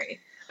sorry.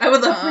 I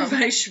would love for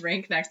my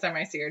shrink next time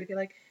I see her to be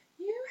like,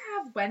 "You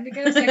have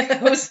Wendigo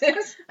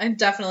psychosis." I'm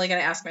definitely going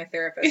to ask my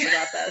therapist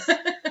about this.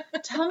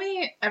 Tell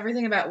me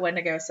everything about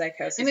Wendigo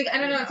psychosis. I mean, I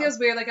don't know. It feels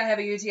weird. Like I have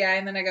a UTI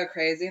and then I go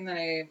crazy and then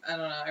I don't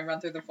know. I run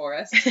through the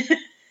forest.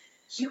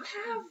 You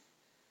have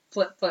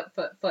flip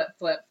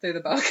through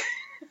the book.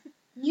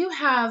 You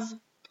have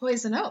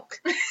poison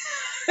oak.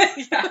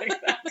 Yeah,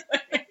 exactly.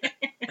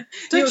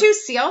 Don't you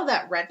see all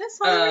that redness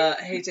on me?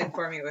 Hate to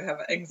inform you, we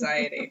have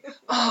anxiety.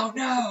 Oh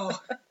no!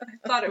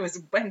 I thought it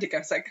was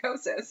Wendigo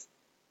psychosis.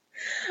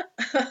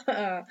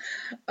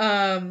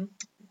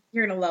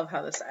 You're gonna love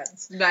how this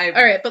ends. All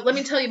right, but let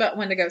me tell you about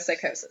Wendigo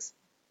psychosis.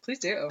 Please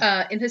do.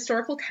 In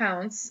historical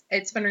accounts,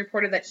 it's been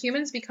reported that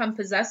humans become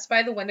possessed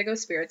by the Wendigo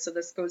spirit, so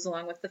this goes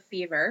along with the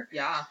fever.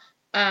 Yeah.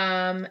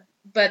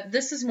 But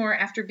this is more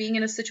after being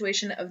in a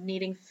situation of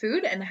needing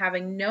food and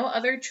having no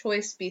other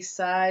choice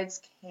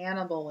besides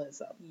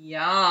cannibalism.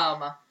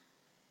 Yum.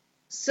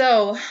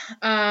 So,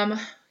 one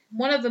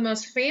of the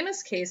most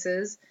famous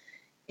cases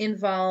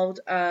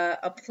involved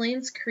a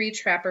Plains Cree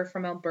trapper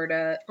from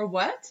Alberta. Or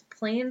what?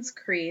 Plains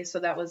Cree, so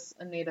that was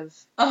a native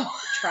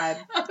tribe.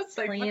 I was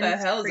like, what the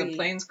hell is a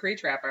Plains Cree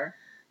trapper?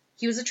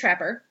 He was a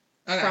trapper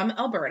from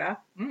Alberta.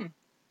 Mm.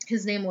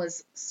 His name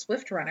was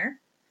Swift Runner.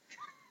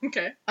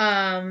 Okay.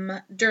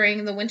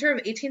 During the winter of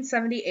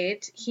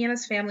 1878, he and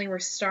his family were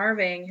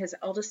starving. His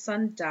eldest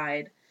son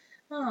died.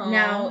 Aww.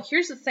 Now,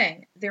 here's the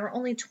thing. They were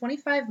only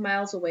 25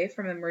 miles away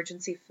from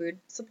emergency food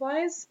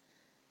supplies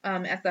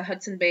at the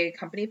Hudson Bay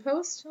Company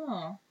Post.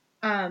 Oh.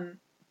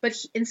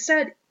 But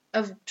instead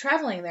of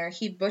traveling there,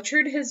 he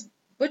butchered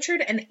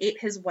and ate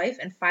his wife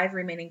and 5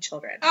 remaining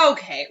children.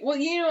 Okay. Well,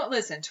 you know what?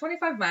 Listen,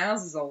 25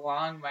 miles is a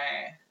long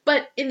way.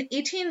 But in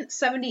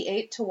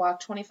 1878 to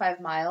walk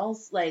 25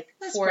 miles, like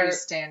that's pretty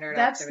standard.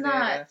 That's activity,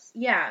 not.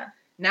 Yeah.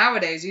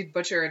 Nowadays, you'd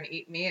butcher and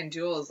eat me and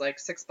Jules like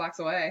 6 blocks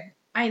away.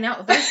 I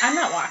know. I'm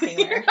not walking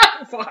there. You're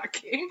not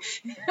walking.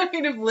 I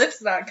mean, if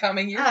Lyft's not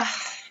coming,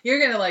 you're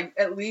gonna like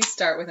at least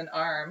start with an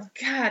arm.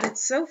 God,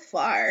 it's so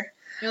far.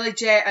 You're like,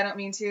 Jay, I don't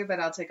mean to, but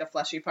I'll take a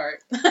fleshy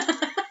part.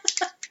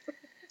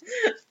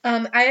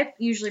 I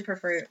usually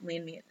prefer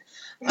lean meat.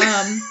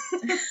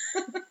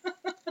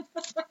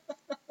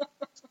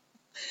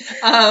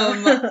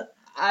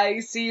 I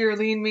see your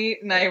lean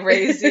meat and I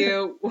raise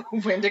you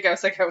Wendigo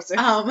psychosis.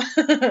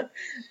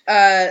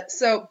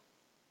 So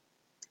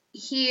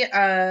he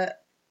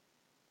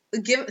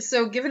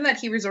given that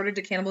he resorted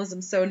to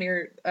cannibalism so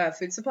near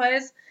food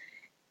supplies,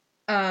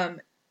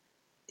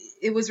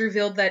 it was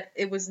revealed that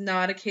it was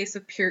not a case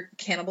of pure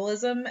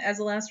cannibalism as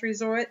a last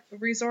resort,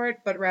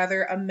 but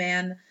rather a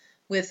man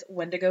with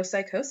Wendigo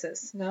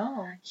psychosis.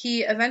 No.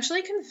 He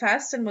eventually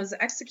confessed and was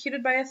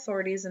executed by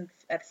authorities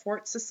at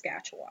Fort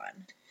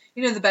Saskatchewan.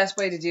 You know, the best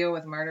way to deal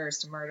with murder is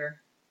to murder.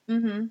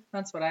 Mm-hmm.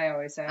 That's what I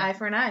always say. Eye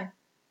for an eye.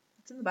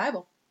 It's in the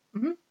Bible.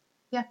 Mm-hmm.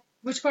 Yeah.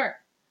 Which part?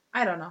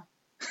 I don't know.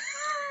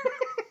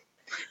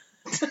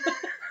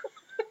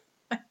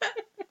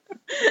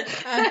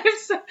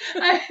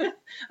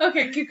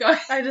 Okay, keep going.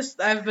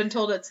 I've been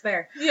told it's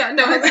there. Yeah,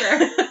 no, it's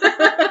there.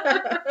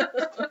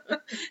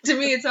 To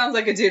me, it sounds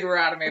like a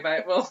Deuteronomy,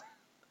 but we'll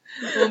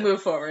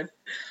move forward.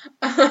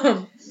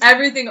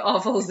 Everything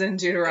awful is in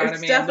Deuteronomy.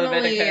 It's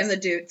definitely and in the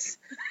Dutes.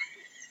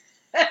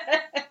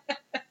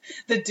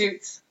 The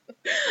Dutes.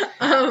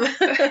 All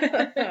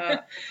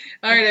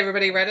right,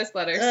 everybody, write us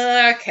letters.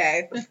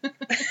 Okay.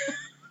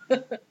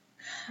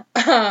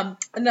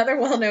 Another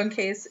well-known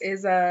case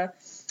is that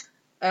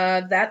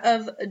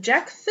of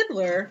Jack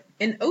Fiddler,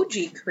 an OG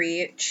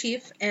Cree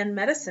chief and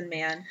medicine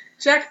man.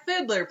 Jack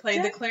Fiddler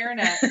played the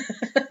clarinet.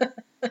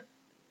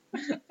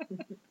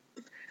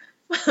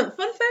 Fun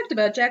fact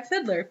about Jack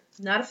Fiddler: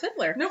 not a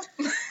fiddler. Nope.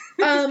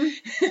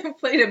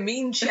 Played a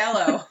mean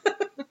cello.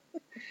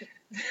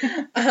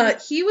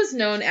 He was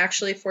known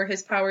actually for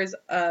his powers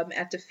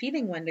at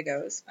defeating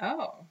Wendigos.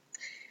 Oh.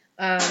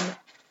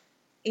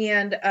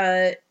 And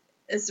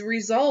as a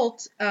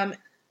result of,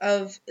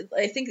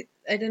 I think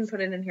I didn't put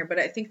it in here, but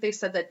I think they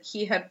said that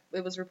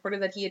it was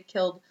reported that he had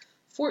killed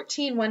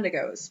 14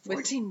 Wendigos.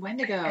 14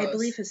 Wendigos. I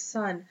believe his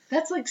son.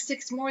 That's like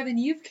 6 more than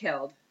you've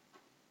killed.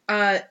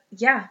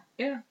 Yeah.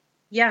 Yeah.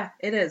 Yeah,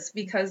 it is,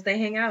 because they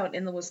hang out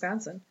in the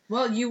Wisconsin.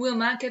 Well, you will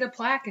not get a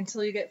plaque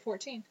until you get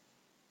 14.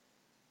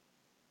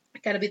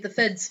 Gotta beat the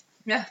Fids.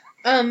 Yeah.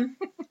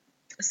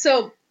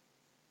 So,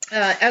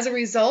 as a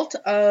result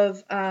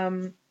of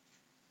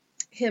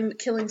him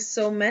killing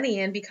so many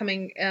and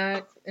becoming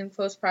in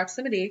close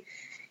proximity,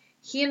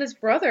 he and his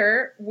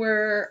brother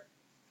were...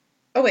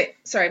 Oh, wait.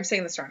 Sorry, I'm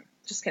saying this wrong.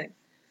 Just kidding.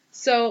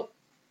 So,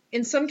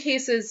 in some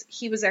cases,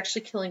 he was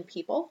actually killing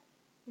people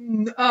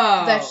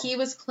that he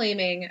was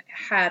claiming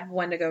had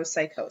Wendigo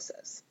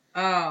psychosis.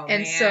 Oh,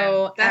 And man.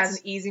 so That's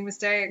an easy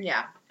mistake.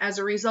 Yeah. As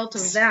a result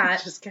of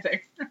that, Just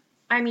kidding.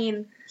 I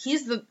mean,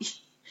 he's the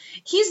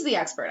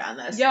expert on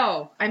this.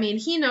 Yo. I mean,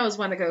 he knows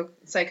when to go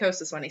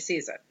psychosis when he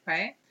sees it.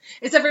 Right?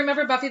 Except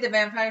remember Buffy the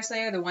Vampire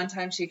Slayer, the one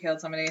time she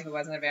killed somebody who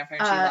wasn't a vampire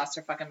and she lost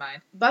her fucking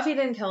mind. Buffy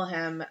didn't kill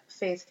him.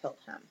 Faith killed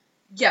him.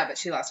 Yeah, but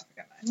she lost her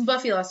fucking mind.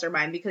 Buffy lost her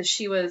mind because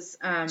she was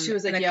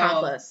Like, an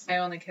accomplice. I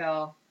only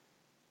kill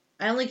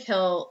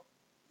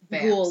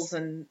vamps. Ghouls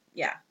and,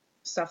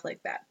 stuff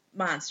like that.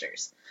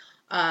 Monsters.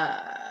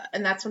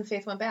 And that's when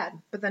Faith went bad.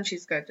 But then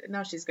she's good.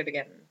 Now she's good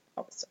again and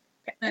all this stuff.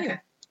 Okay. Anyway.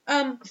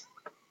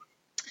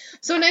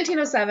 So in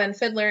 1907,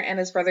 Fiddler and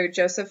his brother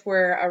Joseph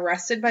were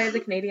arrested by the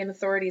Canadian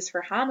authorities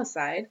for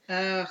homicide.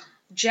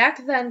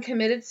 Jack then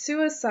committed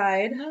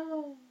suicide.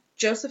 No.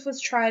 Joseph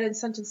was tried and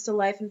sentenced to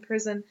life in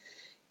prison.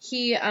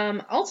 He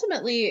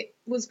ultimately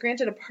was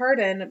granted a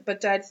pardon,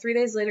 but died 3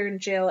 days later in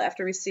jail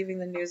after receiving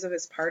the news of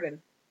his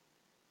pardon.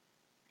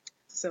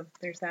 So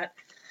there's that.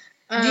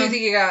 Do you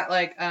think he got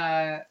like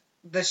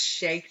the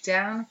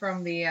shakedown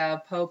from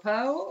the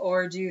popo,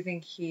 or do you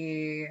think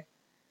he?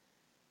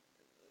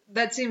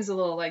 That seems a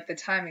little like the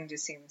timing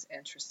just seems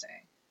interesting.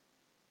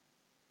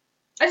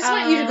 I just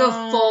want you to go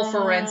full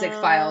forensic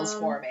files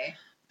for me.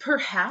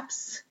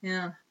 Perhaps.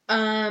 Yeah.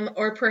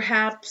 Or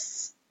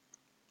perhaps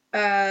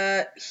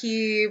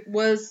he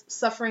was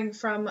suffering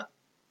from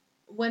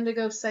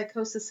Wendigo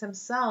psychosis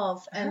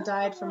himself and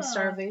died from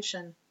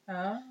starvation.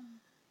 Oh.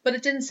 But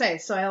it didn't say,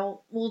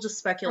 so we'll just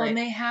speculate. Or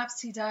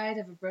mayhaps he died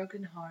of a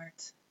broken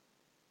heart.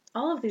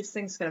 All of these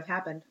things could have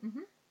happened.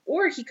 Mm-hmm.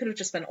 Or he could have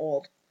just been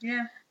old.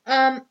 Yeah.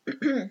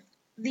 The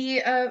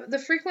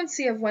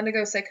frequency of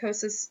Wendigo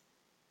psychosis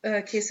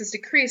cases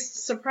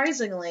decreased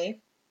surprisingly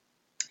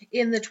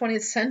in the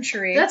 20th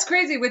century. That's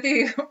crazy. With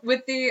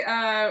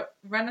the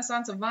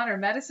renaissance of modern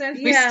medicine,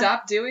 we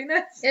stopped doing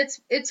this.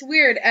 It's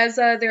weird as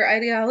their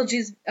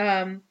ideologies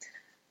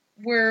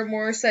were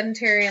more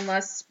sedentary and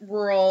less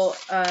rural.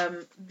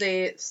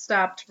 They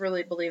stopped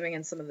really believing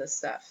in some of this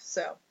stuff.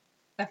 So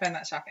I find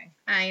that shocking.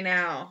 I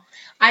know.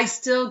 I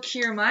still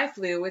cure my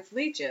flu with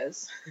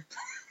leeches.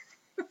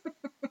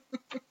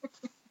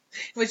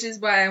 Which is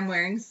why I'm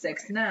wearing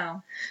 6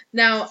 now.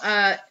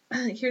 Now,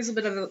 here's a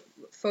bit of the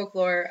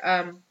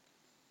folklore.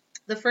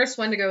 The first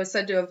Wendigo is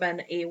said to have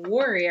been a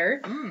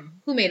warrior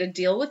who made a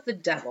deal with the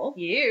devil.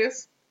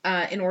 Yes.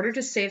 In order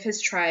to save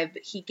his tribe,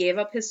 he gave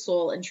up his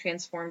soul and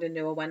transformed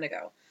into a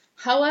Wendigo.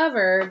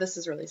 However, this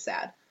is really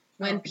sad.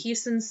 When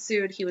peace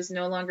ensued, he was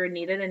no longer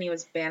needed and he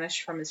was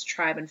banished from his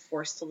tribe and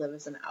forced to live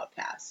as an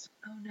outcast.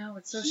 Oh no,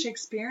 it's so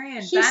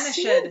Shakespearean. He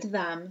banished. saved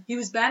them. He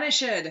was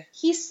banished.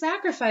 He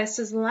sacrificed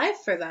his life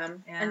for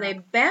them and they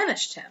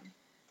banished him.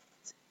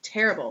 It's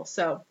terrible.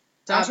 So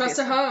don't trust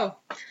a hoe.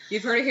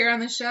 You've heard it here on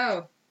the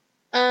show.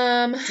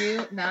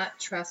 Do not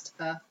trust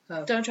a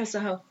hoe. Don't trust a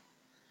hoe.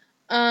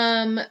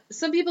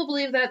 Some people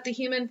believe that the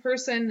human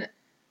person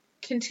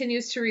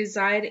continues to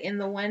reside in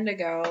the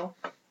Wendigo,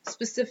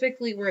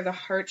 specifically where the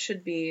heart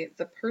should be.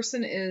 The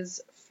person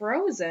is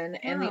frozen,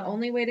 and the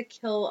only way to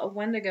kill a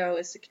Wendigo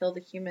is to kill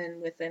the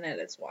human within it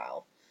as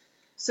well.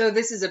 So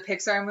this is a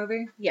Pixar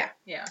movie? Yeah.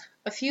 Yeah.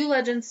 A few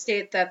legends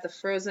state that the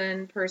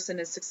frozen person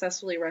is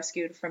successfully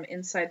rescued from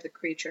inside the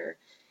creature.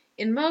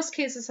 In most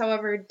cases,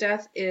 however,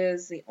 death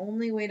is the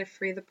only way to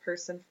free the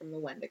person from the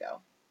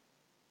Wendigo.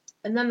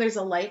 And then there's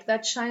a light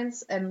that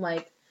shines, and,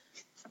 like,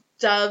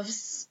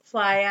 doves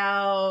fly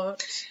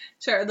out.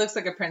 Sure, it looks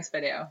like a Prince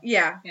video.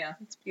 Yeah. Yeah.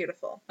 It's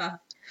beautiful.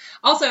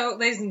 Also,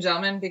 ladies and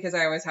gentlemen, because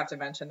I always have to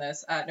mention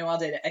this, Noelle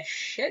did a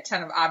shit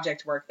ton of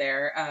object work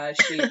there.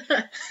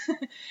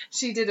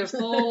 She did a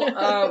full,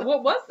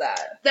 what was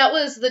that? That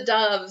was the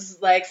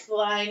doves, like,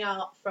 flying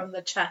out from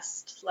the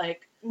chest,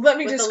 like, let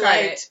me with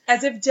describe it.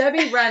 As if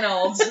Debbie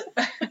Reynolds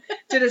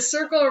did a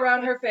circle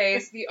around her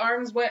face, the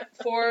arms went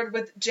forward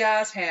with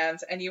jazz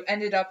hands, and you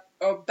ended up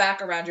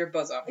back around your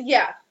bosom.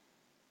 Yeah.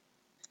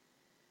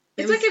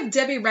 It's like if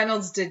Debbie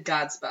Reynolds did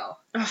Godspell.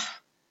 Ugh,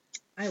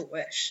 I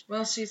wish.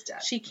 Well, she's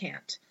dead. She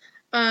can't.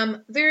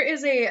 There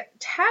is a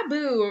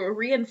taboo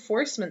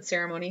reinforcement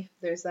ceremony.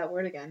 There's that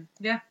word again.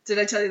 Yeah. Did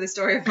I tell you the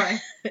story of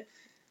my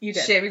you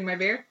did. Shaving my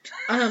beard?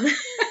 I'm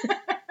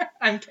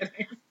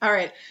kidding. All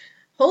right.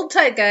 Hold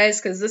tight,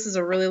 guys, because this is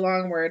a really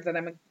long word that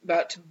I'm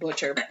about to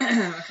butcher.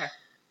 Okay.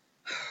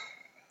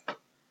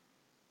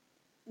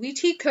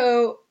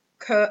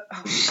 Oh,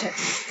 shit.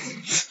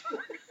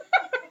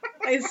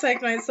 I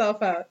psyched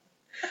myself out.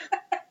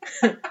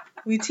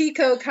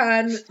 Witiko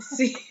kan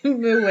si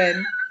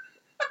muin.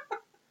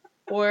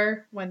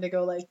 Or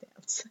Wendigo like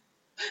dance.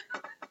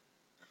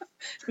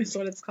 Is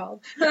what it's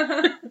called.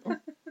 Let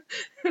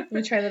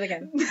me try that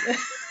again.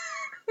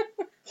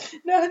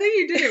 No, I think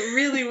you did it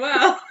really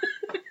well.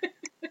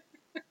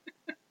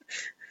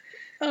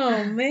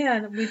 Oh,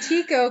 man.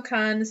 Witiko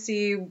kan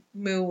si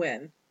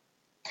muin.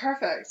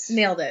 Perfect.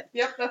 Nailed it.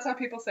 Yep, that's how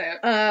people say it.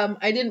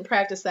 I didn't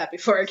practice that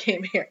before I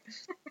came here.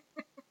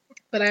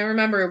 But I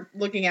remember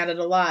looking at it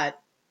a lot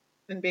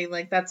and being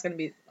like, that's going to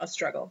be a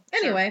struggle.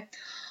 Sure. Anyway,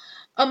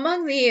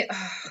 among the...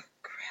 Oh,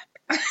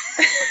 crap.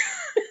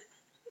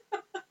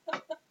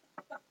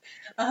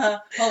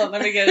 Hold on,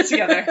 let me get it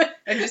together.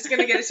 I'm just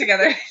gonna get it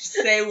together.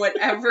 Say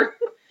whatever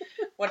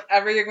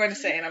you're going to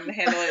say, and I'm gonna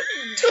handle it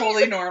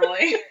totally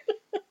normally.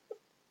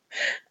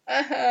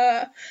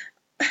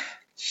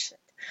 Shit.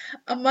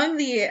 Among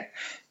the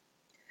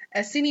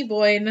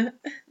Assiniboine,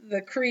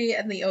 the Cree,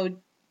 and the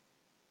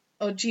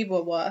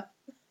Ojibwa,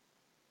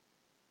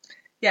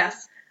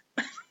 Yes.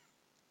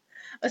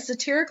 a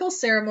satirical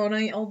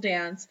ceremonial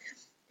dance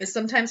is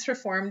sometimes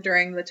performed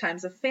during the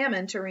times of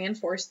famine to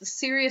reinforce the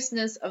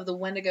seriousness of the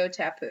Wendigo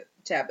taboo.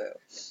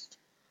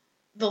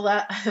 You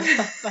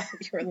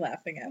were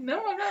laughing at me.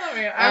 No, I'm not.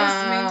 I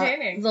was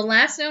maintaining. The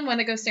last known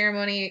Wendigo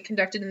ceremony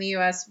conducted in the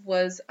U.S.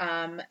 was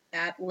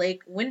at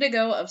Lake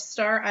Wendigo of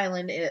Star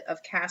Island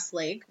of Cass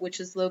Lake, which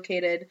is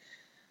located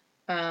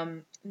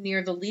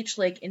near the Leech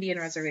Lake Indian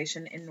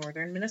Reservation in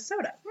northern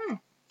Minnesota.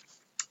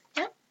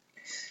 Yeah.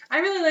 I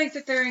really like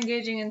that they're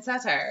engaging in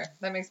satire.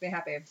 That makes me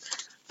happy.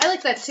 I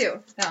like that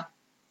too.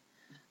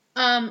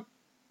 Yeah.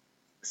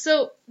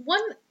 So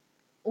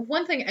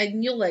one thing,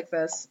 and you'll like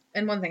this,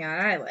 and one thing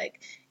I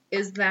like,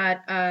 is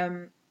that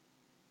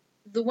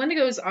the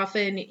Wendigos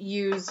often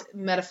use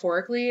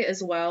metaphorically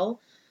as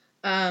well,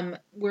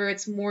 where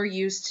it's more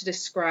used to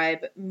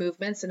describe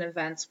movements and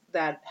events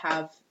that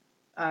have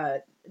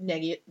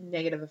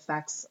negative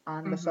effects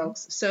on the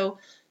folks. So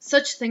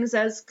such things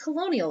as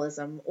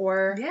colonialism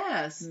or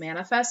yes,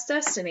 manifest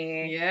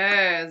destiny.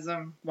 Yes.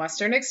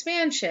 Western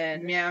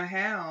expansion. Meow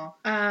how.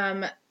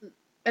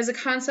 As a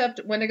concept,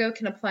 Wendigo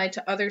can apply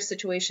to other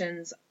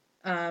situations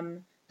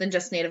than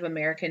just Native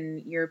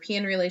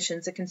American-European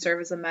relations. It can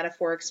serve as a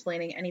metaphor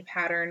explaining any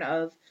pattern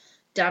of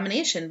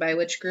domination by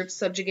which groups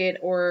subjugate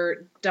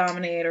or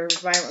dominate or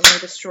violently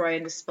destroy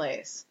and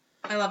displace.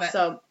 I love it.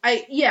 So,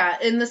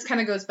 and this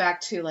kind of goes back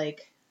to,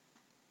 like,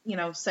 you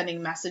know,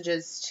 sending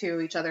messages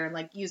to each other and,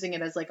 like, using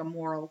it as, like, a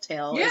moral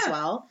tale as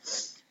well.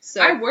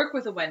 So I work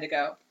with a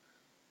Wendigo.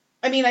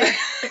 I mean,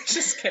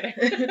 just kidding.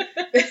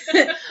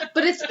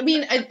 But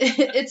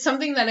it's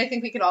something that I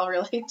think we could all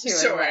relate to.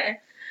 Sure.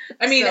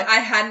 I mean, I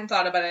hadn't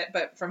thought about it,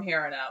 but from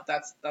here on out,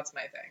 that's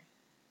my thing.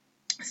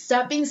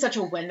 Stop being such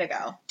a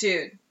Wendigo.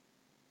 Dude.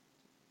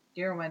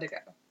 You're a Wendigo.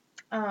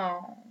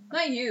 Oh.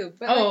 Not you,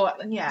 but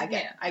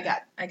I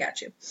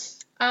got you.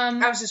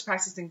 I was just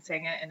practicing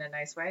saying it in a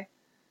nice way.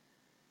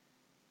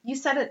 You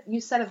said it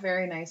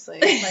very nicely.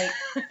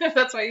 Like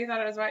that's why you thought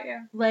it was about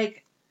you?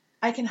 Like,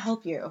 I can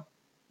help you.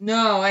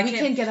 No, I can't. We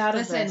can get out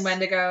of Listen, this.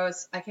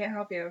 Wendigos, I can't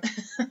help you.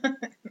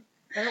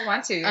 I don't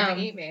want to. You're going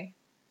to eat me.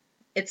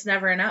 It's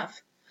never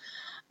enough.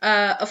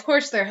 Of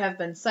course, there have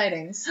been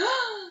sightings.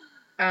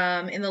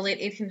 In the late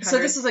 1800s. So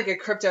this is like a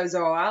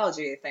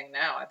cryptozoology thing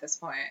now at this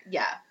point.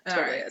 Yeah,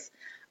 totally is.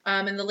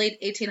 In the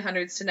late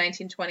 1800s to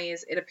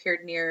 1920s, it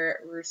appeared near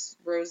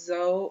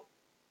Roseau,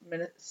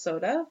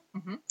 Minnesota.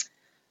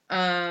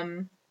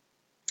 Mm-hmm.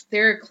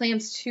 There are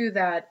claims, too,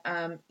 that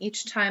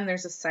each time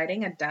there's a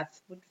sighting, a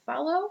death would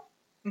follow.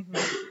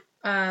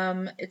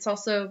 Mm-hmm. It's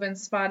also been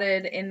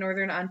spotted in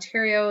northern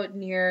Ontario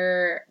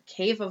near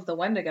Cave of the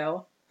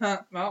Wendigo.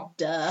 Huh. Oh.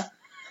 Duh.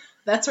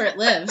 That's where it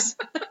lives.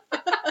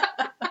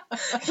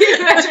 Can you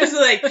imagine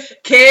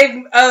like,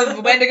 Cave of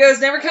Wendigos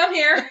never come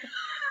here.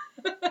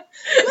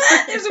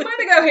 There's a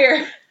Wendigo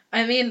here.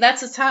 I mean,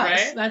 that's its house.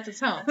 Right? That's its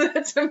home.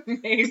 That's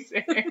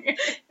amazing.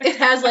 It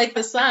has, like,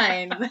 the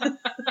sign.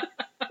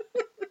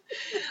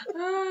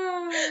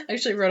 I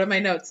actually wrote in my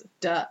notes,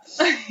 duh.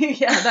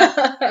 Yeah,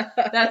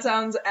 that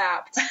sounds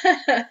apt.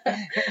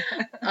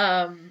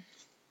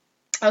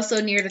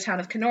 Also near the town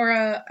of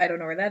Kenora. I don't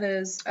know where that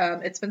is.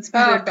 It's been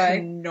spotted by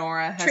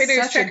Kenora has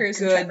traders, such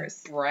trekkers, a and good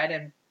tremors.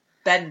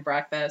 bed and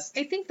breakfast.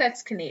 I think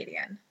that's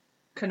Canadian.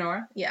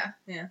 Kenora? Yeah.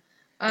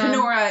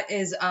 Kenora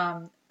is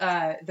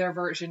their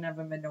version of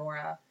a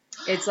menorah.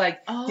 It's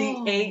like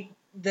the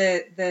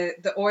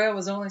oil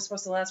was only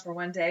supposed to last for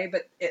 1 day,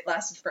 but it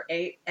lasted for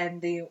 8,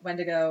 and the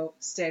Wendigo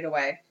stayed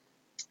away.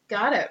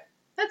 Got it.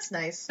 That's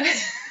nice.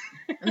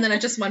 And then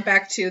it just went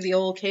back to the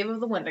old Cave of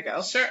the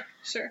Wendigo. Sure.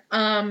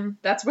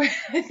 That's where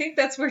I think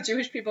that's where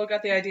Jewish people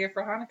got the idea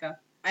for Hanukkah.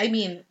 I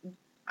mean,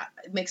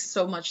 it makes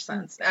so much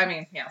sense. I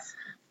mean, yes.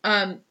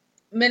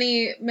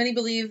 Many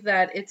believe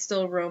that it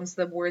still roams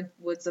the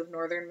woods of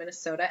northern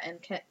Minnesota and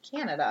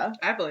Canada.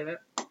 I believe it.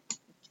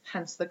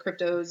 Hence the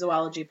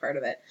cryptozoology part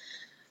of it.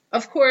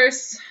 Of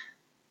course,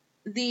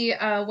 the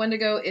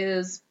Wendigo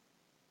is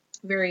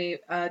very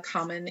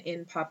common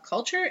in pop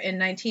culture. In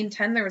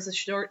 1910, there was a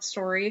short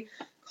story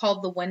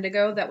called The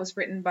Wendigo that was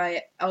written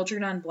by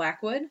Algernon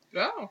Blackwood.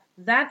 Oh.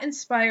 That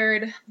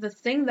inspired The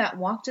Thing That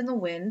Walked in the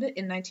Wind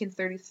in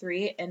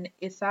 1933 and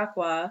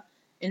Ithaqua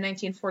in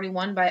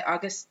 1941 by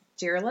August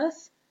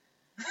Derleth.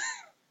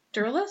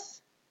 Derleth?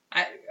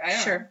 I don't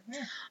Sure. know.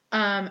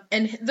 Yeah.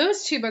 And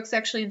those two books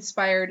actually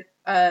inspired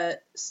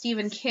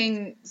Stephen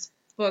King's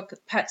book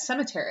Pet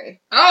Sematary.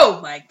 Oh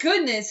my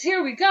goodness!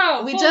 Here we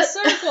go. We Full just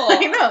circle.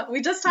 I know.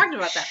 We just talked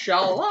about that.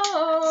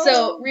 Shalom.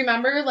 So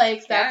remember,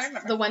 like that's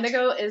remember. the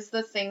Wendigo is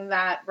the thing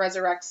that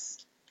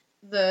resurrects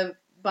the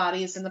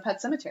bodies in the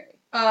Pet Cemetery.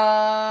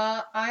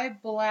 I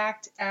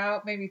blacked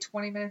out maybe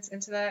 20 minutes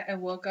into that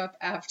and woke up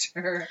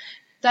after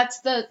That's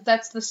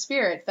the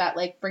spirit that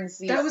like brings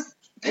these. That was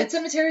Pet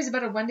Sematary is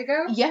about a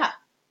Wendigo? Yeah.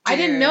 I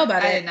didn't know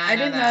about it. I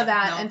didn't know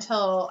that no.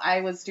 until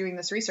I was doing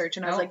this research,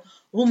 and I was Nope. like,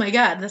 oh my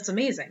god, that's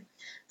amazing.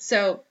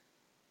 So,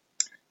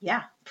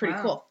 yeah, pretty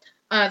Wow. cool.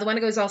 The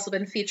Wendigo has also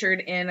been featured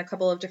in a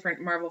couple of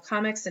different Marvel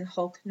comics in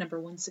Hulk number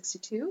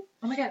 162.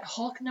 Oh my god,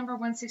 Hulk number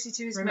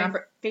 162 is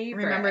Remember- my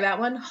favorite. Remember that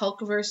one?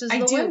 Hulk versus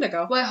the do.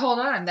 Wendigo. Well, hold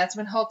on. That's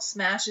when Hulk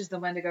smashes the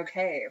Wendigo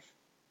cave.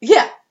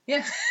 Yeah.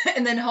 Yeah.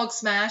 And then Hulk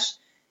smash.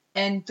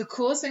 And the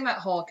coolest thing about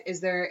Hulk is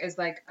there is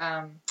like,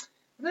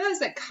 one of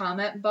those like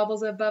comet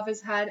bubbles above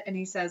his head, and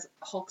he says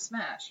Hulk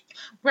smash.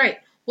 Right.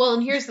 Well,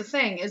 and here's the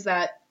thing, is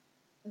that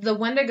the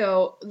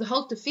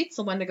Hulk defeats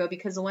the Wendigo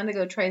because the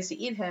Wendigo tries to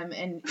eat him,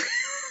 and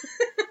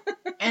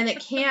and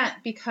it can't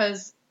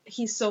because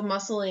he's so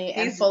muscly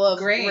and He's full of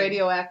great.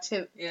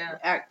 radioactive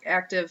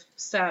active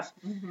stuff,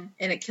 Mm-hmm.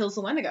 and it kills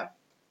the Wendigo.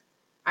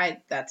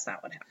 That's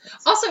not what happens.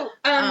 Also,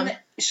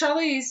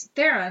 Charlize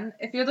Theron,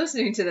 if you're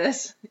listening to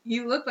this,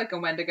 you look like a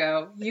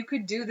Wendigo. You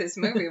could do this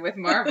movie with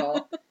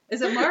Marvel.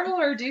 Is it Marvel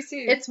or DC?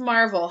 It's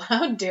Marvel.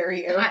 How dare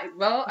you?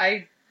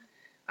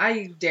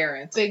 I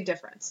daren't. Big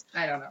difference.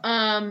 I don't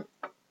know.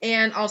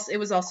 And also, it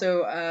was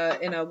also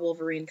in a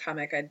Wolverine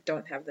comic. I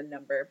don't have the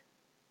number.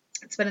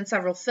 It's been in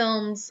several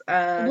films.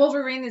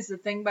 Wolverine is the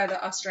thing by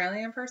the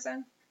Australian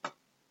person?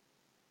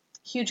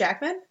 Hugh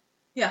Jackman?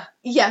 Yeah.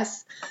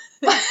 Yes.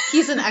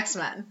 He's an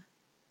X-Men.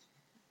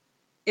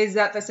 Is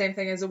that the same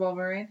thing as a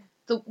Wolverine?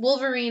 The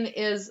Wolverine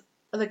is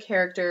the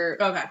character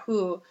Okay.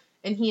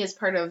 and he is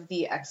part of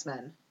the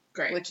X-Men.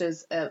 Great. Which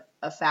is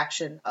a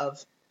faction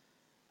of,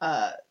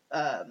 oh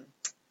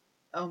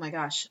my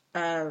gosh,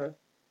 I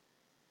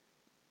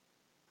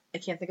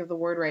can't think of the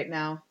word right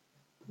now.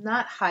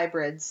 Not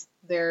hybrids,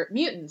 they're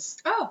mutants.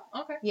 Oh,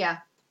 okay. Yeah,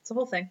 it's a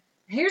whole thing.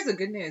 Here's the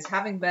good news.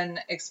 Having been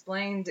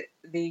explained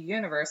the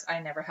universe, I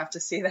never have to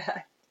see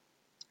that.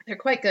 They're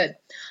quite good.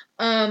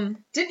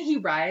 Didn't he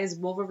rise?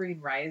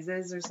 Wolverine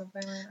Rises or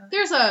something like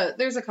that?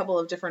 There's a couple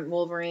of different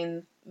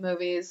Wolverine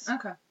movies.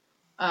 Okay.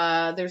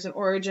 There's an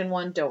origin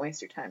one. Don't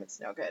waste your time.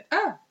 It's no good.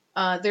 Oh.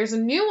 There's a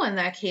new one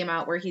that came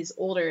out where he's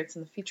older. It's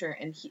in the future,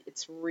 and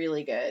it's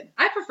really good.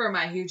 I prefer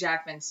my Hugh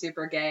Jackman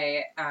super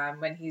gay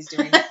when he's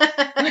doing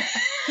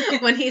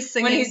when he's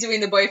singing when he's doing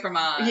the boy from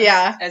Oz.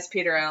 Yeah. As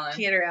Peter Allen.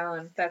 Peter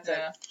Allen. That's it.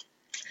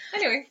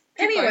 Anyway.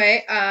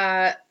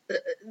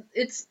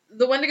 It's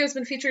the Wendigo's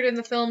been featured in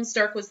the films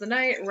Dark Was the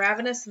Night,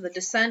 Ravenous, and The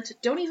Descent.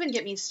 Don't even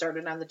get me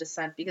started on The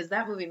Descent because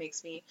that movie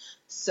makes me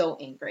so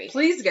angry.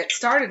 Please get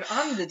started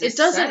on The Descent. It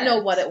doesn't know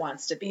what it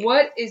wants to be.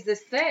 What is this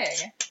thing?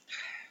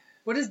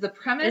 What is the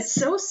premise? It's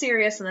so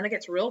serious, and then it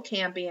gets real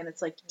campy, and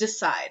it's like,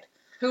 decide.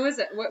 Who is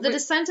it? The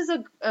Descent is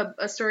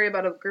a story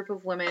about a group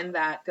of women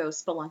that go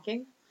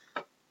spelunking.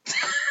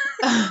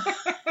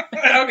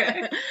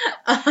 Okay.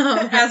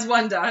 As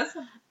one does.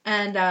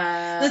 And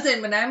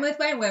listen, when I'm with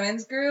my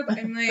women's group,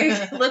 I'm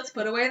like, let's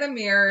put away the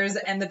mirrors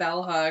and the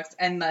bell hooks,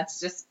 and let's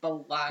just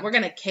spelunk. We're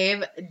gonna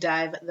cave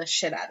dive the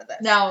shit out of this.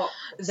 Now,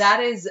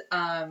 that is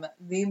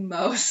the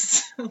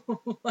most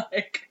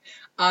like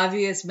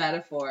obvious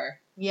metaphor.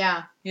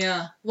 Yeah.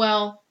 Yeah.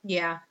 Well,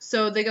 yeah.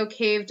 So they go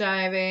cave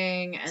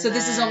diving, and so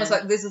this is almost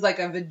like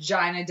a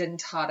vagina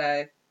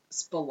dentata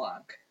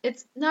spelunk.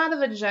 It's not a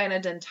vagina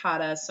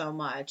dentata so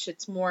much.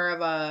 It's more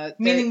of a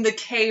meaning the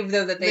cave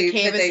though that the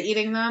cave is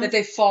eating them that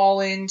they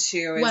fall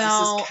into. Is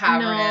this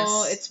cavernous?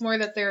 No, it's more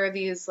that there are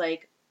these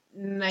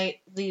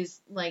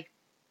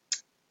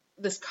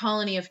this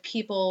colony of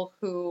people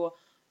who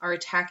are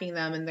attacking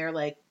them, and they're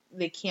like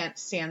they can't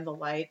stand the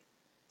light.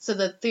 So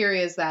the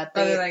theory is that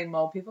they're like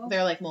mole people.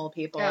 They're like mole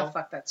people. Yeah,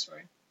 fuck that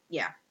story.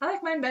 Yeah. I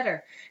like mine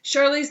better.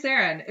 Charlize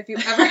Theron, if you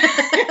ever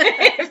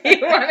if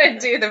you want to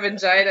do the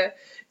vagina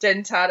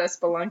dentata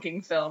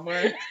spelunking film,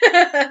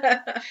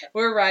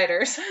 we're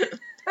writers.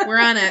 We're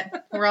on it.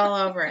 We're all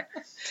over it.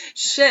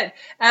 Shit.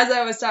 As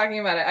I was talking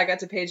about it, I got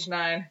to page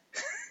 9.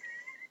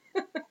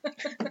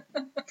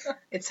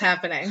 It's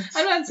happening.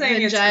 I'm not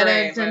saying vagina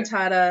it's great,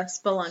 dentata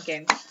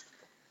spelunking.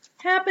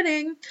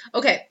 Happening.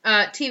 Okay,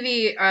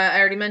 TV, I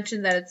already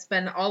mentioned that it's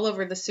been all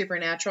over the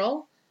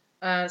Supernatural.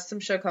 Some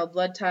show called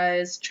Blood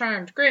Ties,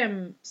 Charmed,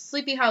 Grimm,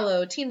 Sleepy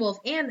Hollow, Teen Wolf,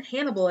 and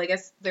Hannibal. I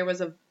guess there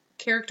was a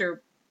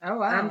character,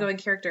 ongoing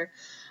character.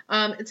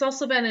 It's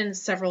also been in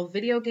several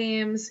video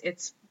games.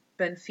 It's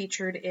been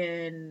featured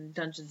in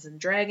Dungeons and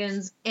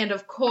Dragons. And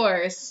of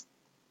course,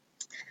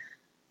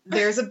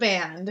 there's a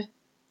band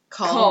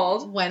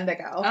called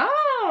Wendigo.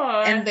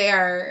 Oh! And they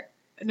are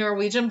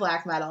Norwegian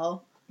black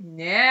metal.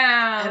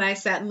 Yeah. And I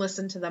sat and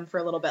listened to them for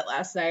a little bit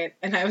last night,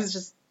 and I was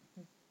just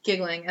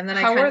giggling. And then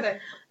How were they?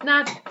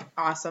 Not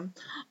awesome.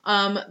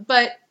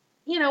 But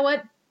you know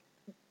what?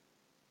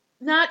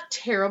 Not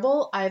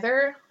terrible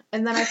either.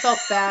 And then I felt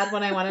bad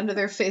when I went onto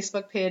their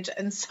Facebook page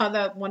and saw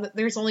that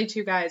there's only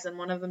 2 guys, and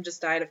one of them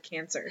just died of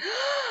cancer.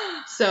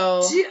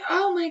 So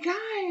oh my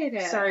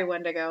god. Sorry,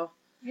 Wendigo.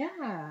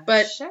 Yeah.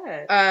 But shit.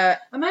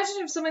 Imagine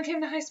if someone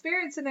came to High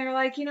Spirits and they were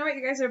like, you know what,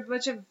 you guys are a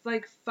bunch of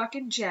like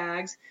fucking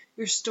jags.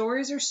 Your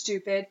stories are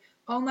stupid.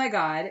 oh my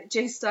God,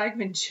 Jay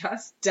Steigman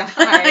just died.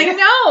 I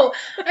know.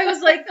 I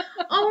was like,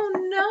 oh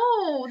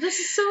no, this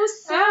is so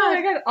sad. Oh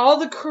my God, all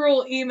the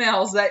cruel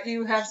emails that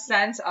you have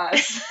sent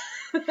us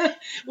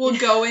will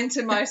go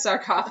into my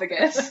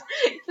sarcophagus.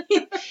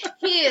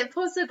 He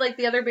posted, like,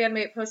 the other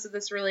bandmate posted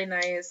this really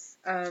nice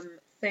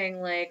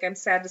thing, like, I'm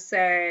sad to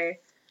say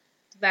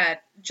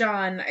that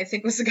John, I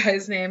think was the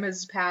guy's name,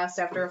 has passed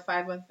after a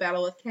 5-month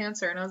battle with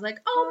cancer. And I was like,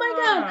 oh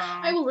my God,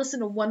 I will listen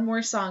to one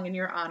more song in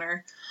your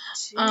honor.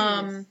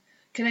 Jeez.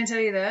 Can I tell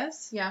you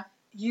this? Yeah.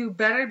 You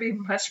better be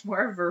much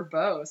more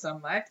verbose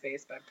on my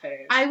Facebook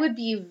page. I would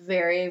be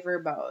very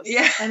verbose.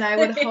 Yeah. And I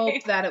would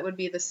hope that it would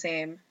be the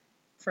same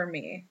for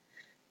me.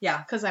 Yeah.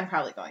 Because I'm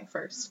probably going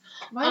first.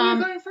 Why are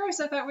you going first?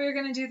 I thought we were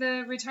going to do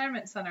the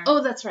retirement center.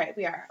 Oh, that's right.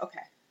 We are. Okay.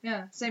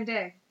 Yeah, same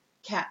day.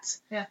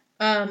 Cats. Yeah.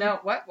 No.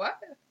 What?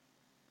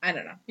 I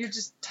don't know. You're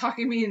just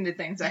talking me into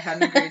things I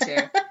hadn't agreed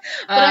to. But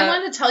I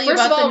wanted to tell you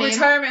about the name. First of all, the name.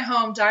 retirement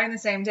home, dying the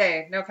same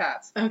day. No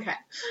cats. Okay.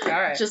 All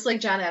right. Just like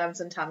John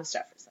Adams and Thomas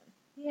Jefferson.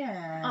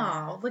 Yeah.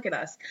 Oh, look at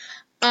us.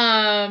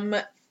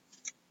 I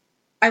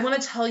want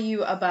to tell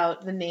you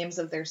about the names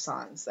of their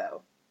songs,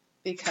 though,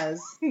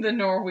 because the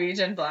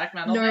Norwegian black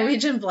metal.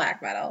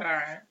 Black metal. All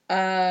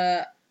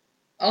right.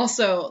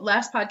 Also,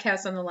 last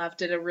podcast on the left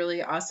did a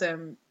really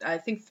awesome, I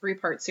think,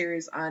 3-part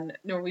series on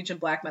Norwegian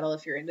black metal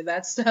if you're into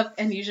that stuff,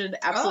 and you should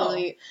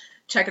absolutely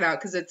check it out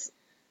because it's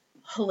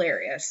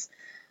hilarious.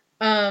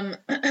 So,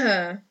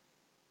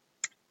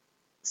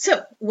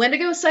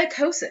 Wendigo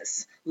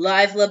Psychosis,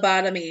 Live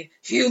Lobotomy,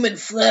 Human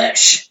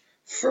Flesh,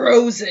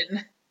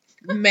 Frozen,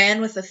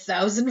 Man with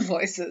 1,000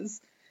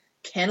 Voices,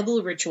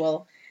 Cannibal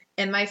Ritual,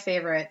 and my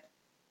favorite,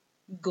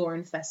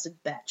 Gore-Infested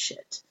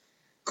Batshit.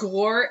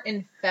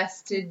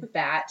 Gore-infested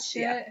batshit?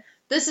 Yeah.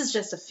 This is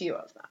just a few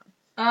of them.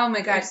 Oh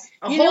my God. There's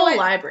a whole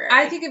library.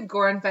 I think of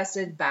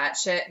gore-infested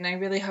batshit, and I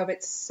really hope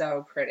it's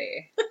so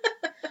pretty.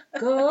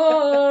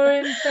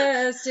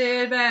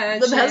 Gore-infested batshit.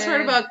 The best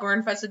part about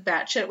Gore-Infested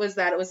Batshit was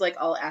that it was like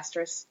all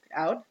asterisk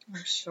out.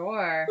 I'm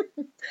sure.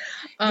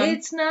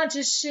 It's not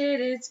just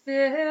shit, it's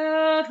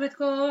filled with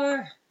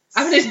gore.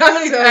 I'm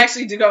gonna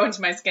actually go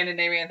into my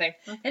Scandinavian thing.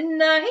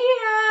 And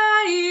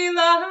I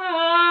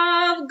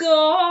love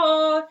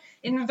gore.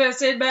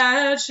 Infested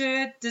bad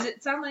shit. Does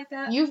it sound like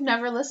that? You've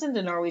never listened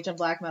to Norwegian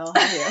black metal,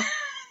 have you?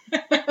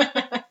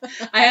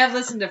 I have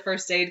listened to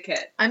First Aid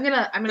Kit.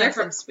 They're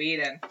from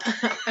Sweden.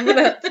 I'm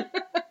gonna.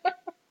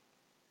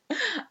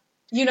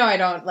 You know I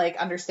don't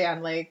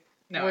understand where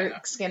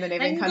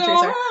Scandinavian countries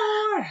are.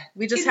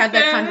 We just had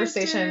that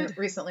conversation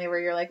recently where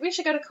you're like, we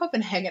should go to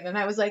Copenhagen, and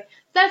I was like,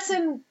 that's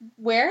in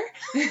where?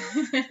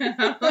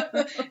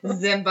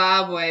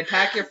 Zimbabwe.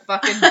 Pack your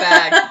fucking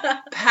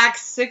bag. Pack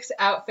 6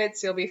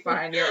 outfits, you'll be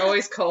fine. You're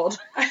always cold.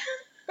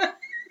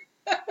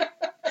 I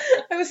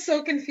was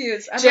so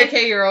confused.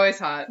 JK, you're always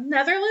hot.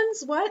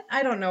 Netherlands? What?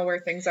 I don't know where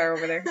things are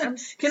over there.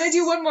 Can I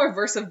do one more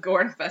verse of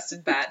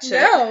gore-infested batshit?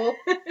 No.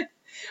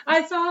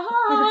 I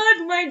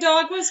thought my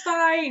dog was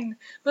fine,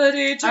 but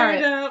it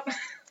turned out...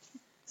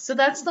 So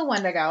that's the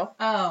Wendigo.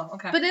 Oh,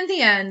 okay. But in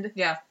the end,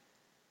 yeah,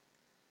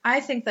 I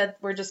think that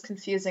we're just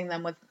confusing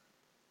them with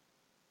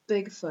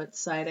Bigfoot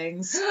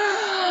sightings.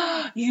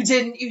 You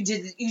did. You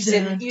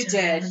conflated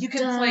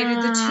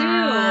the two.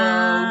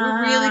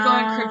 We're really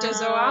going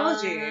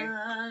cryptozoology.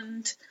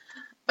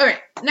 All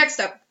right, next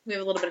up, we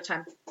have a little bit of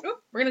time.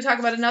 We're going to talk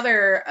about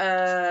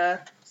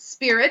another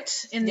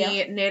spirit in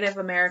the Native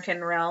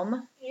American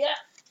realm. Yeah.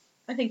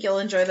 I think you'll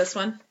enjoy this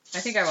one. I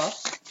think I will.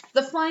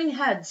 The Flying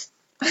Heads.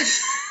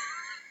 This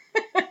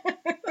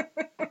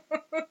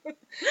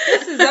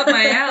is up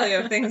my alley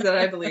of things that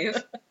I believe.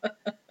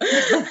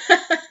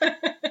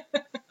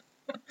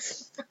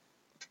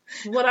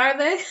 What are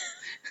they?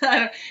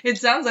 It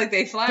sounds like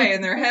they fly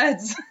in their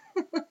heads.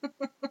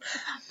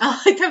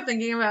 I kept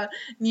thinking about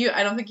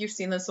I don't think you've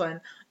seen this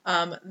one.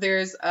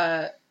 There's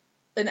an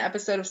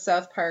episode of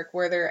South Park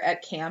where they're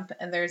at camp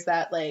and there's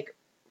that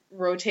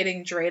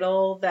rotating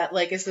dreidel that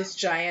is this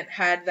giant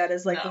head that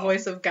is the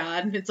voice of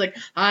God, and it's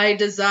I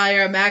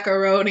desire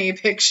macaroni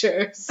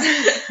pictures.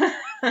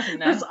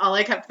 That's all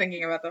I kept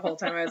thinking about the whole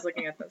time I was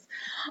looking at this.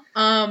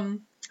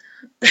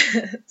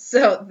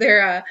 So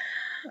they're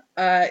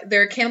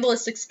a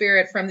cannibalistic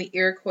spirit from the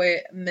Iroquois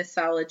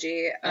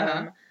mythology.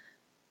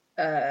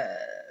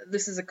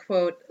 This is a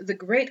quote: "The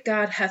great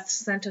God hath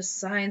sent us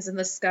signs in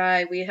the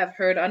sky. We have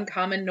heard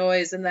uncommon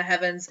noise in the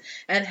heavens,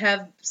 and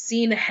have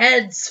seen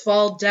heads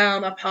fall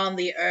down upon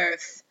the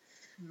earth."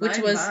 Which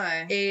was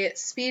a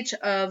speech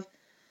of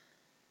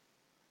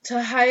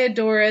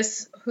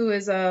Tahiadorus, who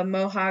is a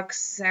Mohawk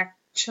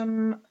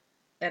sachem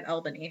at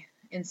Albany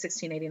in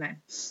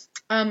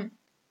 1689.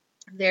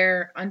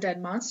 They're undead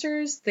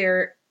monsters.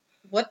 They're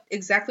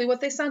exactly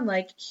what they sound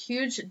like: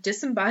 huge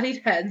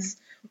disembodied heads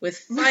with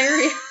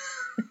fiery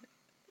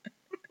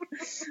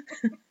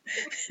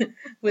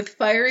with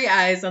fiery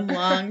eyes and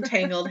long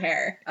tangled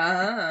hair.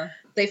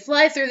 They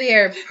fly through the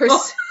air.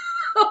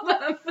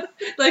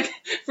 Like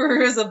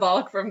Veruza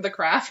Balk from The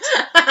Craft.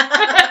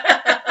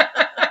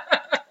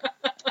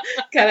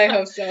 God, I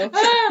hope so.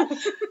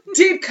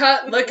 Deep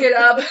cut, look it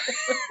up.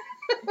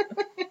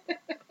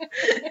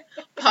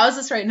 Pause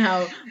this right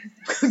now.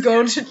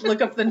 Go to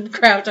look up The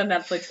Craft on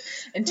Netflix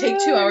and take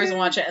 2 hours and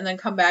watch it, and then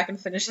come back and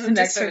finish the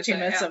next 15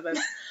 minutes of this.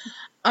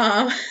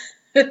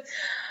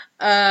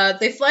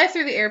 They fly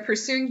through the air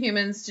pursuing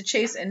humans to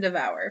chase and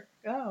devour.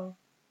 Oh.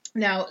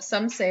 Now,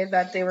 some say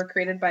that they were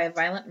created by a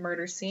violent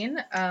murder scene.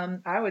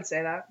 I would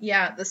say that.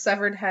 Yeah, the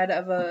severed head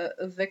of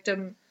a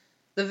victim,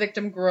 the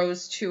victim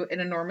grows to an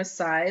enormous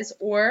size,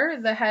 or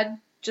the head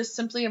just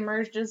simply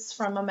emerges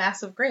from a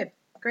massive grave.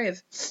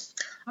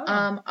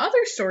 Oh.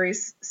 Other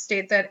stories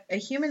state that a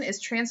human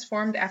is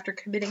transformed after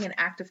committing an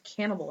act of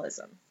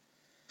cannibalism.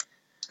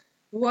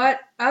 What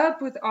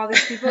up with all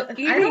these people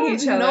eating I don't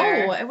each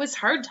other? know. It was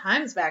hard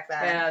times back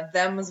then. Yeah,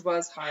 them was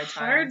hard times.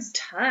 Hard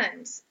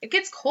times. It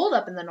gets cold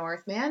up in the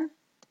north, man.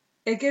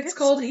 It gets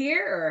cold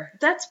here.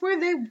 That's where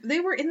they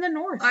were in the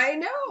north. I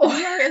know.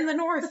 We are in the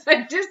north.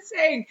 I'm just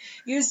saying.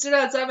 You stood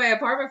outside my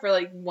apartment for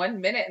like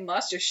 1 minute and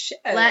lost your shit.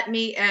 Let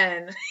me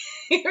in.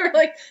 You were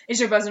like, "Is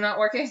your buzzer not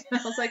working?" And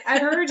I was like, "I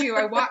heard you.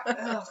 I walked."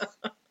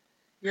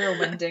 You're a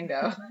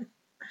Wendigo.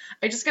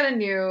 I just got a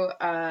new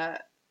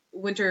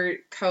winter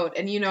coat,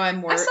 and I'm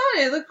more. I saw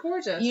it. It looked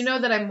gorgeous. You know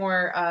that I'm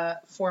more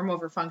form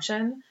over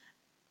function,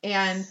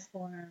 and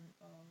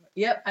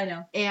Yep, I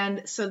know.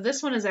 And so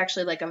this one is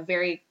actually like a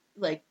very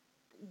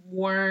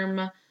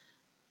warm,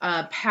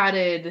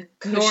 padded,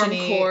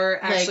 cushiony, Normcore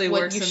actually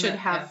what works you in should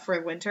have for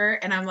winter.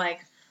 And I'm like,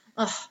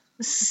 oh,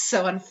 this is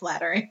so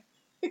unflattering.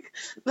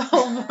 The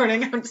whole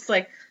morning I'm just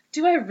like,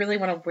 do I really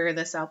want to wear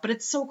this out? But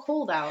it's so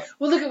cold out.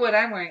 Well, look at what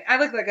I'm wearing. I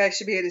look like I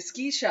should be at a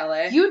ski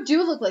chalet. You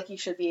do look like you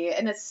should be,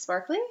 and it's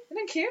sparkly.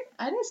 Isn't it cute?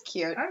 It is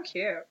cute. I'm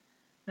cute.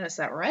 Noticed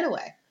that right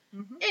away.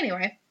 Mm-hmm.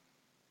 Anyway,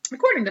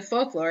 according to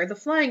folklore, the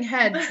flying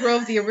head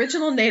drove the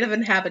original native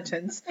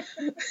inhabitants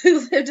who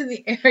lived in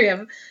the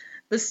area of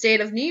the state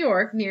of New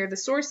York near the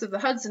source of the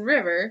Hudson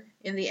River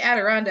in the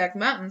Adirondack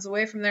Mountains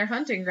away from their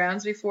hunting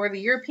grounds before the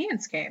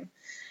Europeans came.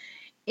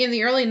 In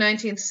the early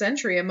 19th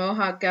century, a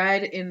Mohawk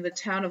guide in the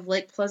town of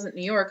Lake Pleasant,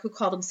 New York, who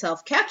called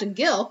himself Captain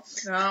Gill,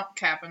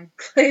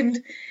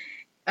 claimed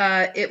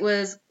it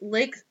was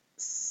Lake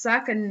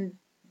Sacandaga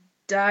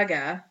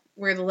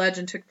where the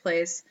legend took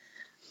place.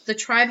 The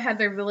tribe had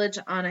their village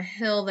on a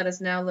hill that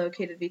is now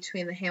located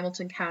between the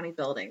Hamilton County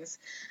buildings.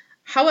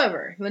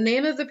 However, the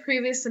name of the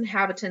previous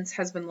inhabitants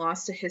has been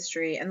lost to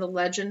history, and the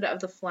legend of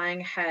the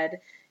flying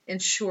head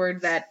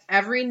ensured that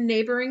every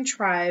neighboring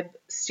tribe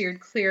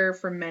steered clear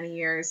for many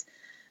years.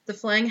 The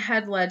flying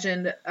head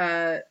legend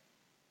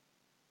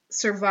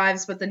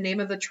survives, but the name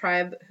of the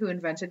tribe who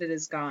invented it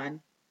is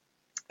gone.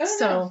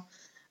 The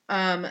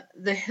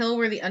hill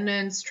where the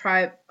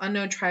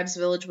unknown tribe's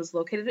village was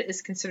located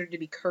is considered to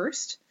be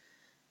cursed.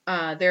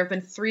 There have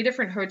been 3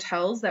 different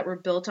hotels that were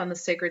built on the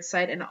sacred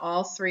site, and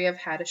all 3 have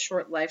had a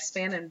short